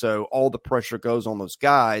hurt. And so all the pressure goes on those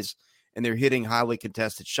guys, and they're hitting highly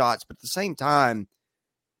contested shots. But at the same time,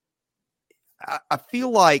 I feel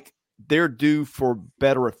like they're due for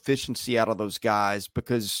better efficiency out of those guys,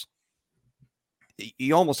 because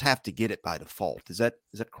you almost have to get it by default. Is that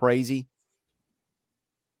crazy?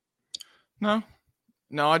 No,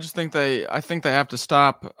 I just think they have to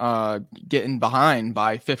stop getting behind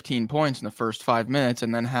by 15 points in the first 5 minutes,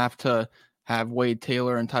 and then have to have Wade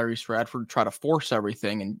Taylor and Tyrese Radford try to force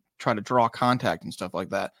everything and try to draw contact and stuff like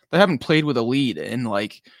that. They haven't played with a lead in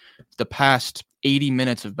like the past 80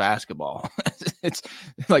 minutes of basketball. It's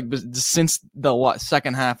like since the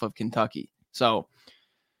second half of Kentucky. So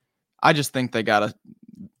I just think I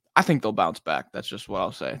think they'll bounce back. That's just what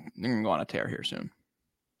I'll say. They're going to go on a tear here soon.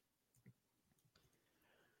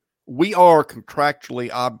 We are contractually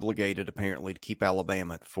obligated, apparently, to keep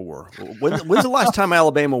Alabama at 4. When's the last time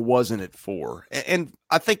Alabama wasn't at 4? And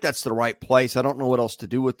I think that's the right place. I don't know what else to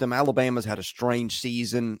do with them. Alabama's had a strange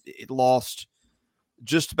season. It lost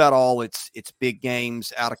just about all its big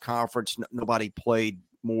games out of conference. Nobody played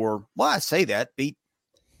more. Well, I say that beat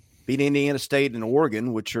Indiana State and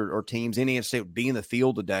Oregon, which are teams. Indiana State would be in the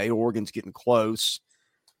field today. Oregon's getting close.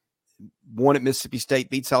 Won at Mississippi State,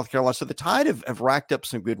 beat South Carolina. So the Tide have racked up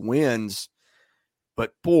some good wins.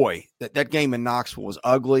 But boy, that game in Knoxville was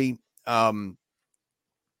ugly.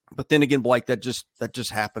 But then again, Blake, that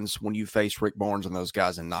just happens when you face Rick Barnes and those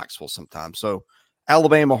guys in Knoxville sometimes. So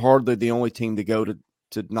Alabama hardly the only team to go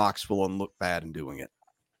to Knoxville and look bad in doing it.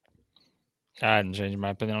 I hadn't changed my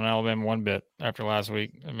opinion on Alabama one bit after last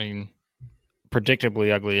week. I mean,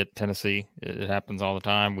 predictably ugly at Tennessee. It happens all the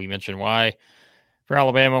time. We mentioned why for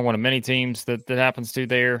Alabama, one of many teams that happens to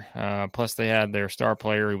there. Plus, they had their star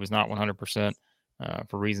player who was not 100%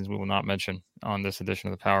 for reasons we will not mention on this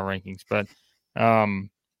edition of the Power Rankings. But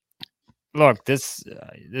look, this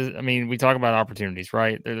I mean, we talk about opportunities,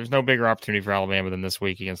 right? There's no bigger opportunity for Alabama than this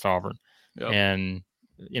week against Auburn. Yep. And,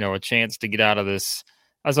 a chance to get out of this.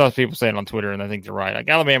 I saw people saying on Twitter, and I think they're right. Like,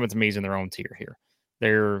 Alabama, to me, is in their own tier here.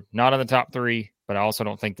 They're not in the top three, but I also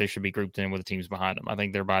don't think they should be grouped in with the teams behind them. I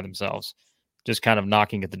think they're by themselves, just kind of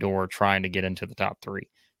knocking at the door, trying to get into the top three.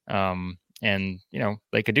 And,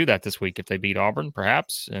 they could do that this week if they beat Auburn,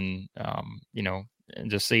 perhaps, and,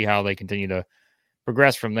 and just see how they continue to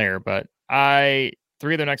progress from there. But 3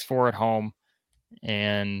 of their next 4 at home.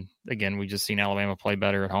 And again, we just seen Alabama play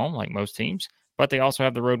better at home, like most teams. But they also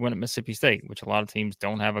have the road win at Mississippi State, which a lot of teams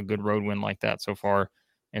don't have a good road win like that so far.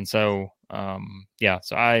 And so,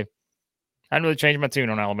 so I hadn't really changed my tune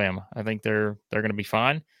on Alabama. I think they're going to be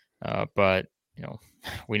fine. But,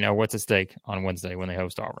 we know what's at stake on Wednesday when they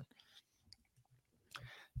host Auburn.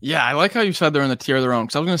 Yeah, I like how you said they're in the tier of their own,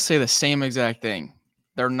 because I was going to say the same exact thing.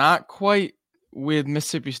 They're not quite with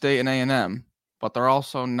Mississippi State and A&M, but they're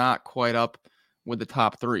also not quite up with the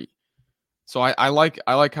top 3. So I like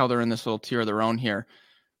how they're in this little tier of their own here.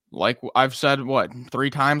 Like I've said, 3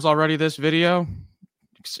 times already this video.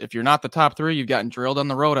 If you're not the top 3, you've gotten drilled on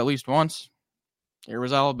the road at least once. Here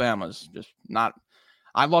was Alabama's. Just not.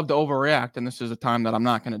 I love to overreact, and this is a time that I'm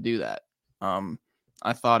not going to do that.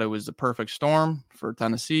 I thought it was the perfect storm for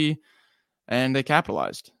Tennessee, and they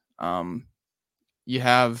capitalized. You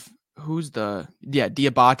have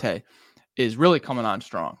Diabate is really coming on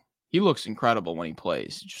strong. He looks incredible when he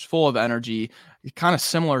plays, just full of energy. Kind of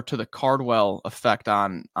similar to the Cardwell effect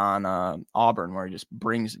on Auburn, where he just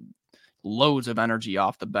brings loads of energy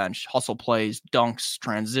off the bench, hustle plays, dunks,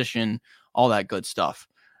 transition, all that good stuff.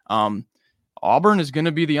 Auburn is going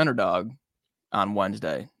to be the underdog on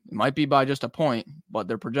Wednesday. It might be by just a point, but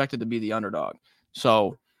they're projected to be the underdog.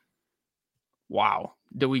 So, wow.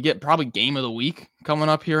 Do we get probably game of the week coming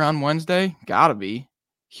up here on Wednesday? Gotta be.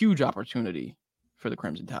 Huge opportunity for the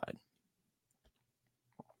Crimson Tide.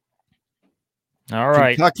 All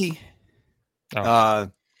right. Kentucky.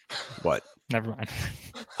 What? Never mind.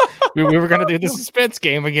 we were going to do the suspense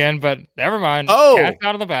game again, but never mind. Oh. Cat's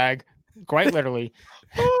out of the bag. Quite literally.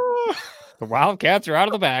 The Wildcats are out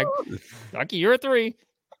of the bag. Kentucky, you're at 3.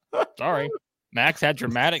 Sorry. Max had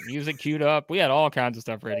dramatic music queued up. We had all kinds of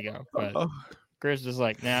stuff ready to go. But Chris was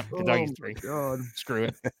like, nah, Kentucky's 3. God. Screw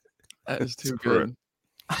it. That is too good.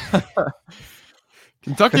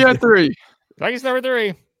 Kentucky at 3. Kentucky's number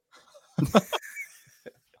 3.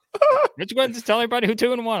 Let's go ahead and just tell everybody who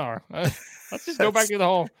 2 and 1 are. Let's just go back to the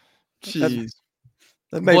whole. Jeez.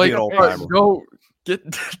 That may be an old timer. Go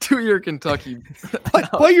get to your Kentucky.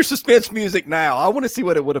 Play your suspense music now. I want to see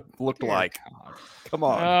what it would have looked like. Come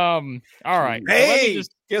on. All right. Hey,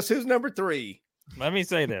 guess who's number 3? Let me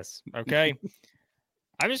say this, okay?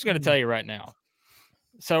 I'm just going to tell you right now.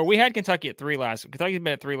 So we had Kentucky at 3 Kentucky's been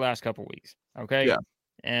at 3 last couple weeks, okay? Yeah.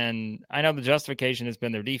 And I know the justification has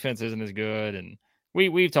been their defense isn't as good, and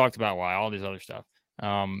we've talked about why, all this other stuff.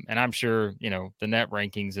 And I'm sure, the net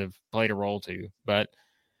rankings have played a role too. But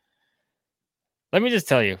let me just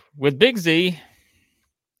tell you, with Big Z,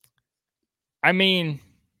 I mean,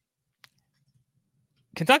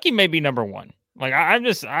 Kentucky may be number 1. Like,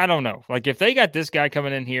 I don't know. Like, if they got this guy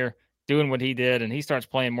coming in here doing what he did and he starts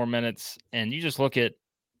playing more minutes, and you just look at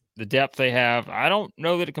the depth they have, I don't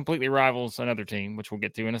know that it completely rivals another team, which we'll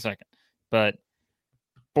get to in a second. But,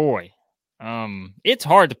 boy, it's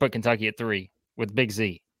hard to put Kentucky at 3 with Big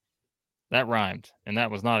Z. That rhymed, and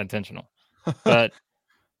that was not intentional. But,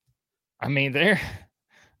 I mean,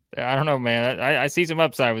 I don't know, man. I see some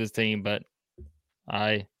upside with this team, but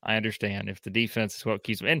I understand if the defense is what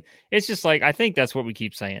keeps them. And it's just like, I think that's what we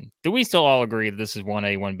keep saying. Do we still all agree that this is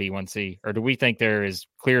 1A, 1B, 1C? Or do we think there is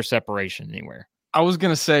clear separation anywhere? I was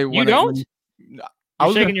going to say... You don't? I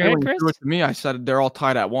was shaking your head, Chris? To me, I said they're all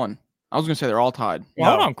tied at 1. I was going to say they're all tied. Well,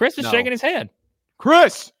 hold on. Chris is shaking his head.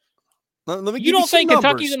 Chris! Let me You give you don't some think numbers.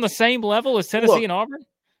 Kentucky's on the same level as Tennessee and Auburn?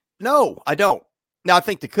 No, I don't. Now, I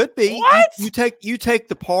think they could be. What? You take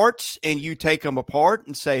the parts and you take them apart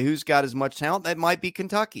and say who's got as much talent. That might be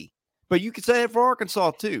Kentucky. But you could say that for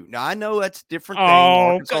Arkansas, too. Now, I know that's a different thing.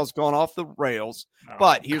 Arkansas's gone off the rails.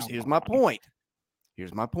 But here's my point.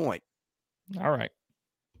 Here's my point. All right.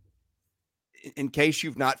 In case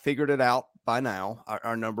you've not figured it out by now,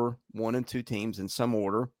 our number 1 and 2 teams in some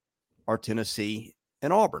order are Tennessee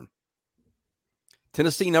and Auburn.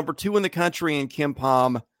 Tennessee, number 2 in the country in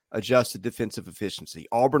KenPom adjusted defensive efficiency.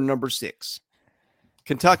 Auburn, number 6.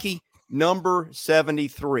 Kentucky, number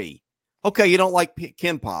 73. Okay, you don't like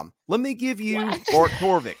KenPom. Let me give you Bart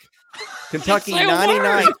Torvik. Kentucky,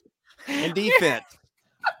 99th in defense.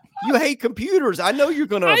 You hate computers. I know you're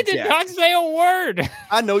going to object. I did not say a word.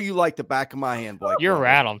 I know you like the back of my hand, Blake. You're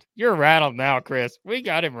rattled. You're rattled now, Chris. We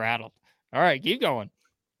got him rattled. All right, keep going.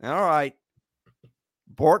 All right.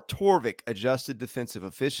 Bart Torvik adjusted defensive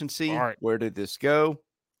efficiency. Bart. Where did this go?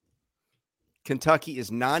 Kentucky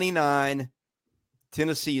is 99.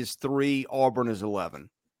 Tennessee is 3. Auburn is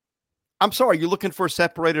 11. I'm sorry, you're looking for a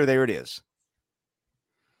separator. There it is.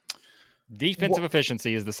 Defensive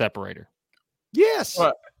efficiency is the separator. Yes.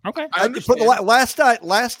 Okay. But last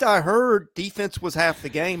I heard, defense was half the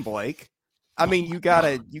game, Blake. I mean, you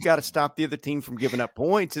gotta stop the other team from giving up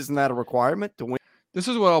points. Isn't that a requirement to win? This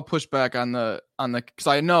is what I'll push back on the because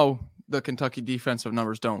I know the Kentucky defensive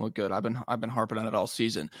numbers don't look good. I've been harping on it all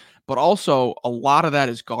season, but also a lot of that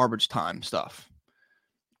is garbage time stuff.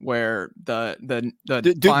 Where do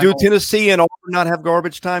Tennessee and Auburn not have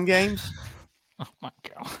garbage time games? Oh my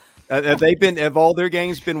God! Have all their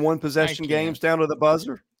games been one possession games down to the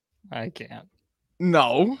buzzer? I can't.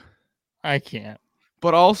 No, I can't.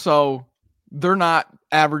 But also, they're not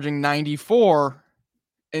averaging 94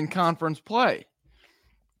 in conference play.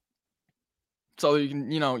 So you can,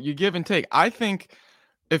 you give and take. I think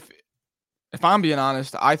if I'm being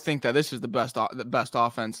honest, I think that this is the best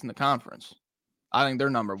offense in the conference. I think they're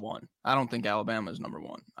number 1. I don't think Alabama is number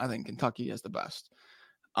 1. I think Kentucky is the best.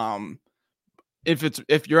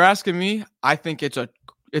 If you're asking me, I think it's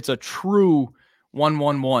a true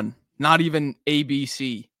 1-1-1, not even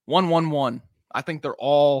ABC. 1-1-1. I think they're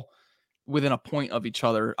all within a point of each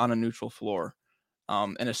other on a neutral floor.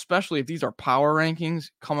 And especially if these are power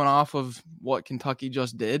rankings coming off of what Kentucky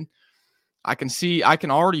just did, I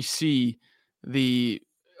can already see the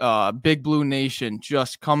Big Blue Nation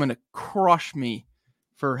just coming to crush me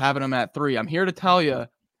for having them at 3. I'm here to tell you,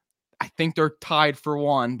 I think they're tied for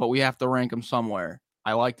 1, but we have to rank them somewhere.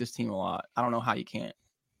 I like this team a lot. I don't know how you can't.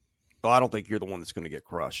 Well, I don't think you're the one that's going to get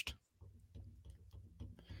crushed.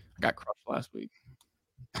 I got crushed last week.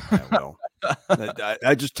 Yeah, well,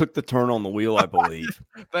 I just took the turn on the wheel, I believe.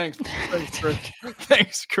 Thanks, Chris.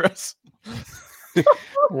 Thanks, Chris.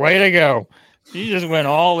 Way to go. You just went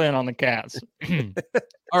all in on the Cats.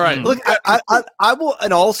 All right. Look, I will,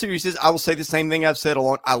 in all seriousness, I will say the same thing I've said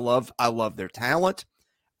along. I love their talent.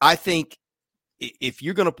 I think if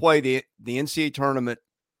you're going to play the NCAA tournament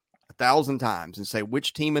 1,000 times and say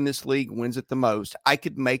which team in this league wins it the most, I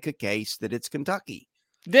could make a case that it's Kentucky.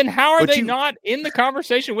 Then how are they not in the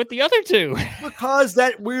conversation with the other two? Because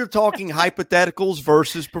we're talking hypotheticals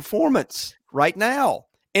versus performance right now.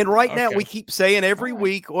 And now we keep saying every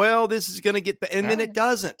week, well, this is going to get better. And then it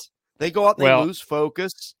doesn't. They go out and they lose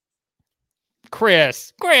focus.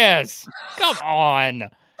 Chris, come on.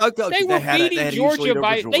 They were beating Georgia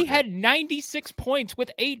by – they had 96 points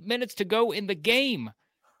with 8 minutes to go in the game.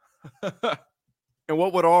 And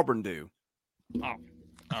what would Auburn do? Oh.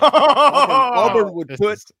 Auburn would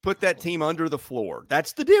put that team under the floor.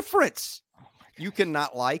 That's the difference. You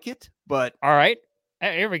cannot like it, but all right.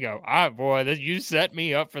 Here we go. Boy, you set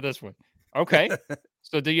me up for this one. Okay.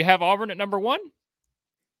 So do you have Auburn at number 1?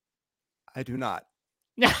 I do not.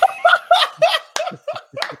 Do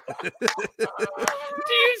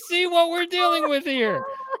you see what we're dealing with here?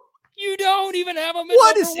 You don't even have them at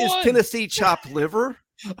What number is 1. Tennessee chopped liver?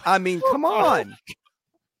 I mean, come on.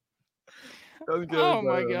 Oh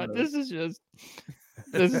my God, this is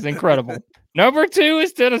incredible. Number 2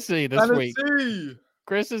 is Tennessee this week.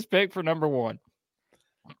 Chris's pick for number 1.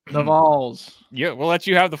 The Vols. Yeah, we'll let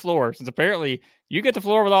you have the floor since apparently you get the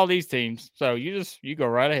floor with all these teams. So you go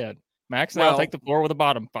right ahead. Max and I'll take the floor with the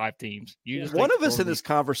bottom 5 teams. One of us in this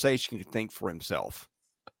conversation can think for himself.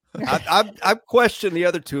 I've questioned the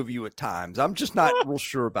other 2 of you at times. I'm just not real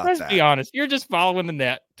sure about that. Let's be honest. You're just following the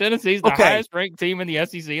net. Tennessee's the highest ranked team in the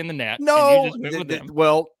SEC in the net. No, and you just went with them.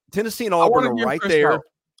 Well, Tennessee and Auburn are right there.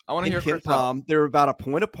 I want to hear Chris. They're about a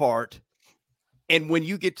point apart. And when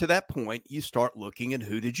you get to that point, you start looking at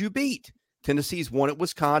who did you beat. Tennesse's won at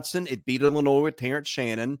Wisconsin. It beat Illinois with Terrence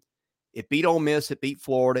Shannon. It beat Ole Miss. It beat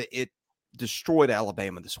Florida. It destroyed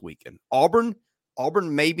Alabama this weekend. Auburn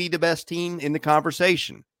may be the best team in the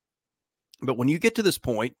conversation. But when you get to this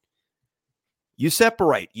point, you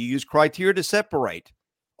separate. You use criteria to separate.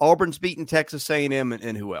 Auburn's beaten Texas A&M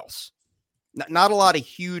and who else? Not a lot of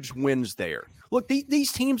huge wins there. Look,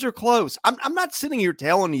 these teams are close. I'm not sitting here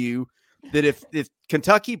telling you that if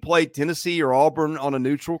Kentucky played Tennessee or Auburn on a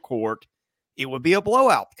neutral court, it would be a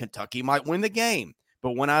blowout. Kentucky might win the game.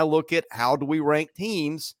 But when I look at how do we rank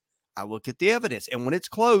teams, I look at the evidence. And when it's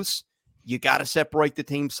close, you got to separate the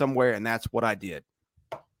teams somewhere, and that's what I did.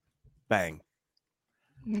 Bang.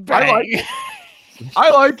 Bang.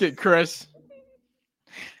 I like it, Chris.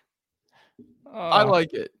 I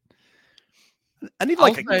like it. I need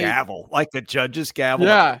a gavel, like the judge's gavel.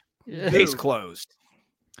 Yeah. Case closed.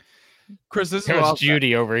 Chris, this is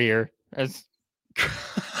Judy over here as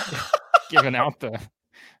giving out the.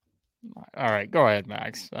 All right, go ahead,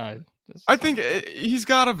 Max. I think he's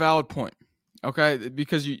got a valid point. Okay,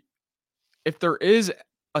 because if there is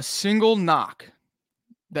a single knock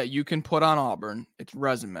that you can put on Auburn, it's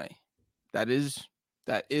resume. That is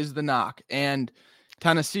the knock. And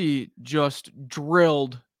Tennessee just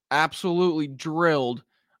absolutely drilled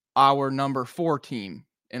our number 4 team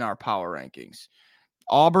in our power rankings.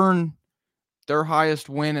 Auburn, their highest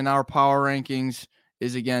win in our power rankings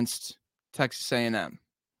is against Texas A&M,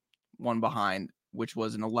 one behind, which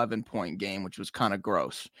was an 11-point game, which was kind of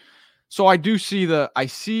gross. So I do see the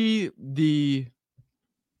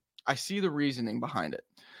reasoning behind it.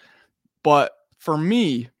 But for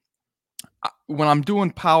me, when I'm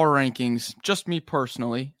doing power rankings, just me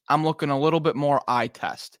personally, I'm looking a little bit more eye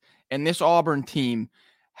test. And this Auburn team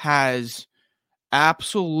has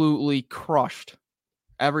absolutely crushed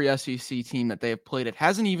every SEC team that they have played. It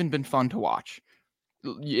hasn't even been fun to watch.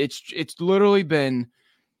 It's literally been,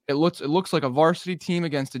 it looks like a varsity team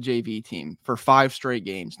against a JV team for 5 straight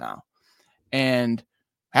games now. And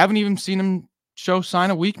haven't even seen them show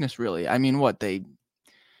sign of weakness, really. I mean, they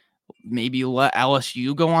maybe let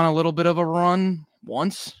LSU go on a little bit of a run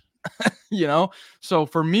once, So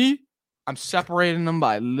for me, I'm separating them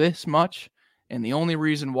by this much. And the only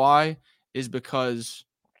reason why is because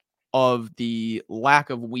of the lack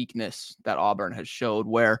of weakness that Auburn has showed,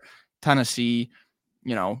 where Tennessee,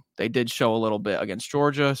 they did show a little bit against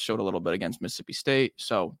Georgia, showed a little bit against Mississippi State.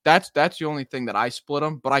 So that's the only thing that I split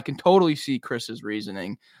them, but I can totally see Chris's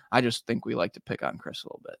reasoning. I just think we like to pick on Chris a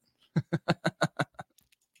little bit.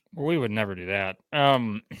 We would never do that.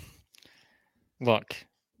 Look,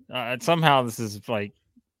 somehow this is like,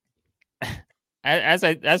 as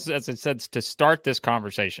I said to start this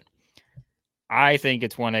conversation, I think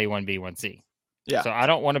it's 1A, 1B, 1C. Yeah. So I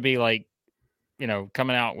don't want to be like,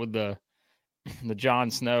 coming out with the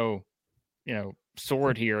Jon Snow,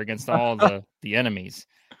 sword here against all the enemies,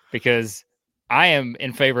 because I am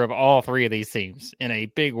in favor of all 3 of these teams in a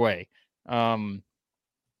big way. But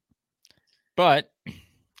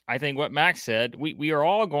I think what Max said, we are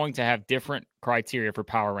all going to have different criteria for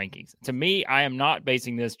power rankings. To me, I am not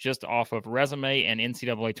basing this just off of resume and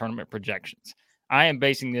NCAA tournament projections. I am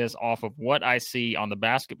basing this off of what I see on the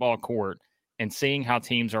basketball court and seeing how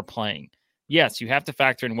teams are playing. Yes, you have to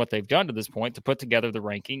factor in what they've done to this point to put together the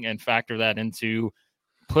ranking and factor that into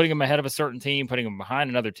putting them ahead of a certain team, putting them behind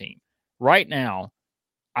another team. Right now,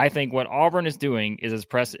 I think what Auburn is doing is as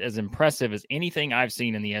impressive as anything I've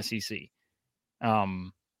seen in the SEC.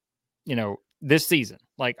 This season.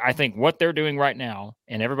 Like, I think what they're doing right now,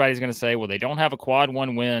 and everybody's going to say, well, they don't have a quad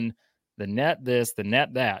 1 win, the net this, the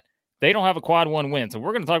net that. They don't have a quad 1 win. So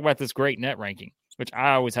we're going to talk about this great net ranking, which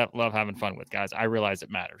I always love having fun with, guys. I realize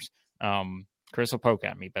it matters. Chris will poke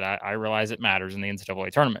at me, but I realize it matters in the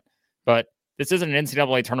NCAA tournament. But this isn't an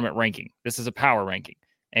NCAA tournament ranking. This is a power ranking.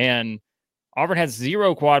 And Auburn has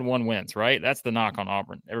 0 quad 1 wins, right? That's the knock on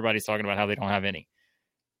Auburn. Everybody's talking about how they don't have any.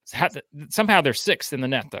 Somehow they're 6th in the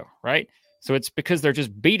net, though, right? So it's because they're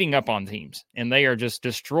just beating up on teams, and they are just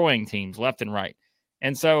destroying teams left and right.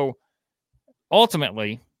 And so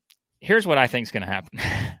ultimately, here's what I think is going to happen.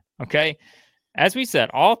 Okay? As we said,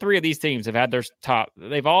 all 3 of these teams have had their top.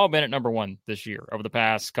 They've all been at number 1 this year over the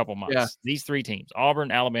past couple months. Yeah. These 3 teams,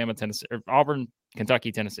 Auburn, Alabama, Tennessee, or Auburn,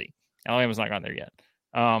 Kentucky, Tennessee. Alabama's not gone there yet.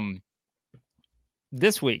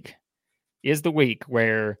 This week is the week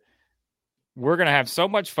where we're going to have so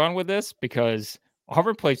much fun with this, because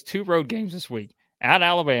Auburn plays 2 road games this week, at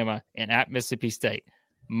Alabama and at Mississippi State.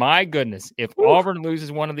 My goodness, if Auburn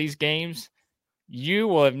loses one of these games, you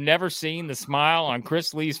will have never seen the smile on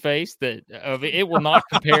Chris Lee's face it will not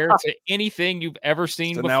compare to anything you've ever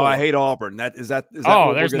seen before. Now I hate Auburn. Is that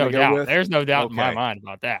oh, there's no doubt. There's no doubt in my mind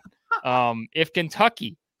about that. If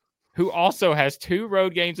Kentucky, who also has 2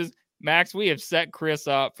 road games, Max, we have set Chris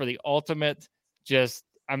up for the ultimate.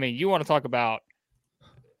 You want to talk about,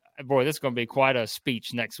 boy, this is going to be quite a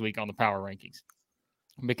speech next week on the power rankings,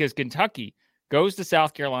 because Kentucky goes to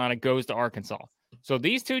South Carolina, goes to Arkansas. So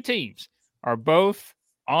these two teams are both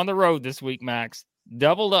on the road this week, Max,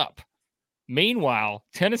 doubled up. Meanwhile,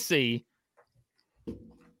 Tennessee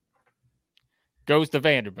goes to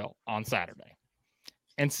Vanderbilt on Saturday.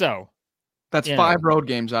 And so that's 5 road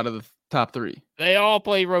games out of the top 3. They all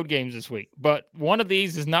play road games this week, but one of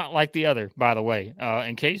these is not like the other, by the way,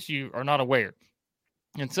 in case you are not aware.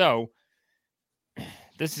 And so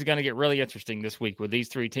this is going to get really interesting this week with these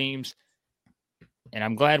 3 teams. And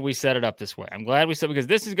I'm glad we set it up this way. I'm glad we said, because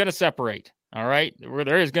this is going to separate. All right.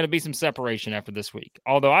 There is going to be some separation after this week.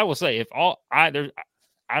 Although I will say, I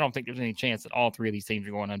don't think there's any chance that all 3 of these teams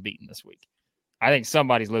are going unbeaten this week. I think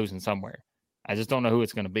somebody's losing somewhere. I just don't know who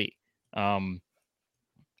it's going to be.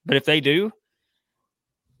 But if they do.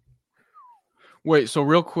 Wait, so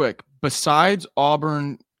real quick, besides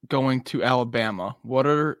Auburn going to Alabama,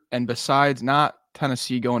 and besides not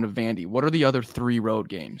Tennessee going to Vandy, what are the other 3 road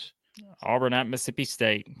games? Auburn at Mississippi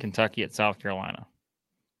State, Kentucky at South Carolina,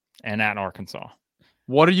 and at Arkansas.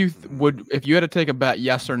 What do you if you had to take a bet,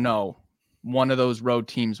 yes or no, one of those road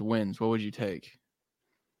teams wins, what would you take?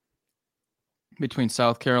 Between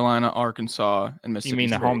South Carolina, Arkansas, and Mississippi You mean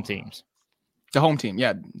State. the home teams? The home team,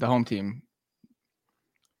 yeah, the home team.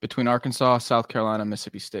 Between Arkansas, South Carolina,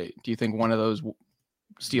 Mississippi State. Do you think one of those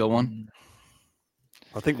steal one?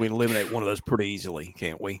 I think we eliminate one of those pretty easily,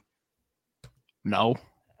 can't we? No.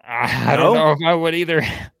 I don't know if I would either.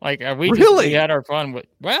 We had our fun with.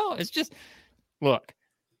 Well, it's just look.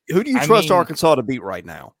 Who do you trust Arkansas to beat right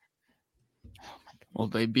now? Well,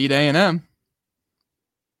 they beat A&M.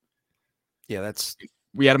 Yeah,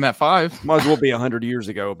 we had them at 5. Might as well be 100 years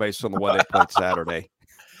ago based on the way they played Saturday.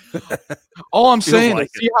 All I'm saying is,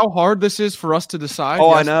 see how hard this is for us to decide. Oh,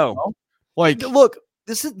 yes, I know. No? Like, look,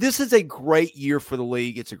 this is a great year for the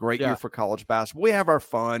league. It's a great year for college basketball. We have our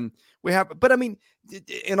fun. But I mean,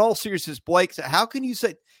 in all seriousness, Blake, how can you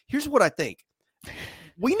say? Here's what I think.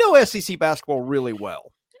 We know SEC basketball really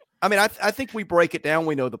well. I mean, I think we break it down.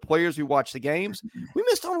 We know the players. We watch the games. We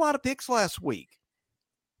missed on a lot of picks last week.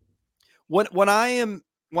 When I am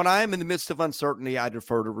in the midst of uncertainty, I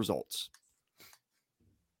defer to results.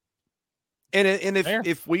 And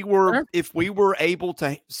if we were able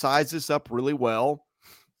to size this up really well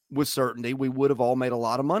with certainty, we would have all made a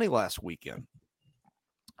lot of money last weekend.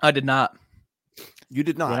 I did not. You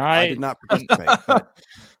did not. I did not participate.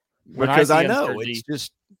 Because I know it's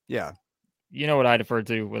just You know what I defer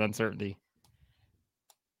to with uncertainty?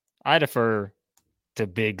 I defer to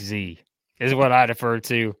Big Z. Is what I defer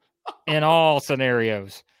to in all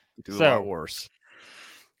scenarios. Do a lot worse.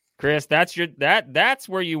 Chris, that's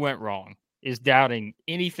where you went wrong, is doubting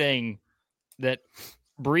anything that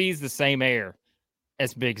breathes the same air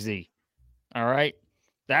as Big Z. All right?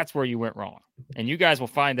 That's where you went wrong. And you guys will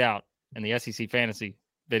find out in the SEC Fantasy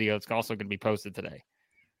video. It's also going to be posted today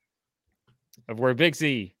of where Big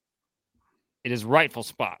Z, it is rightful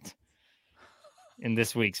spot in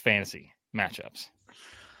this week's fantasy matchups.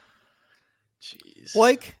 Jeez.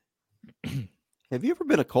 Blake, have you ever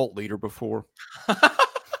been a cult leader before?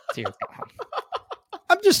 Dear God.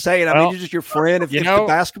 I'm just saying. I mean, you're just your friend. If the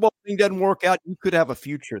basketball thing doesn't work out, you could have a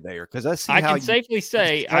future there. Because I can safely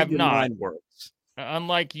say I've not. Works.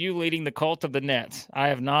 Unlike you leading the cult of the net, I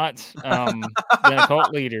have not been a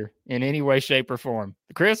cult leader in any way, shape, or form.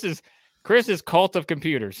 Chris's cult of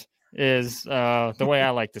computers is the way I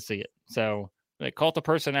like to see it. So the cult of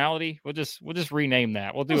personality, we'll just rename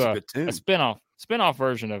that. We'll do a spinoff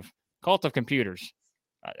version of cult of computers.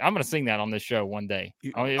 I'm going to sing that on this show one day.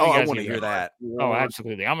 I want to hear that. Oh,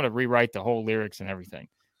 absolutely. I'm going to rewrite the whole lyrics and everything.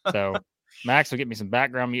 So Max will get me some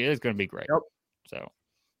background music. It's going to be great. Yep. So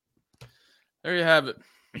there you have it.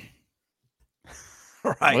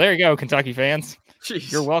 All right. Well, there you go, Kentucky fans.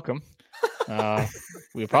 Jeez. You're welcome.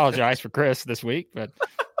 We apologize for Chris this week, but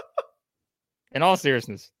in all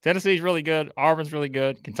seriousness, Tennessee's really good. Auburn's really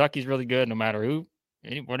good. Kentucky's really good, no matter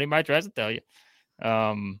what anybody tries to tell you.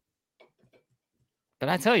 But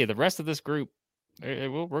I tell you, the rest of this group,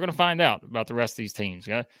 we're going to find out about the rest of these teams.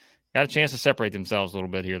 Got a chance to separate themselves a little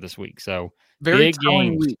bit here this week. So very big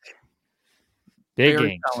telling games. Week. Big very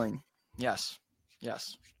games. Telling. Yes.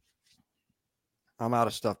 I'm out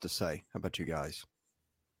of stuff to say. How about you guys?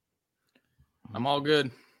 I'm all good.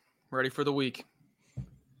 Ready for the week.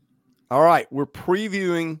 All right. We're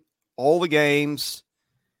previewing all the games.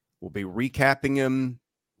 We'll be recapping them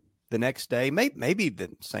the next day, maybe the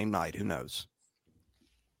same night. Who knows?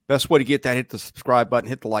 Best way to get that, hit the subscribe button,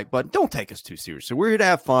 hit the like button. Don't take us too seriously. We're here to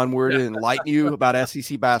have fun. We're here to enlighten you about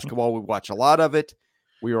SEC basketball. We watch a lot of it.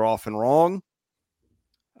 We are often wrong.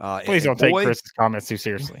 Please don't take Chris's comments too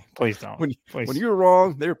seriously. Please don't. When you're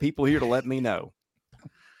wrong, there are people here to let me know.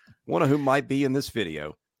 One of whom might be in this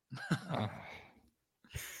video. All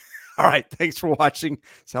right. Thanks for watching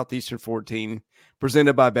Southeastern 14,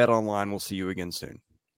 presented by Bet Online. We'll see you again soon.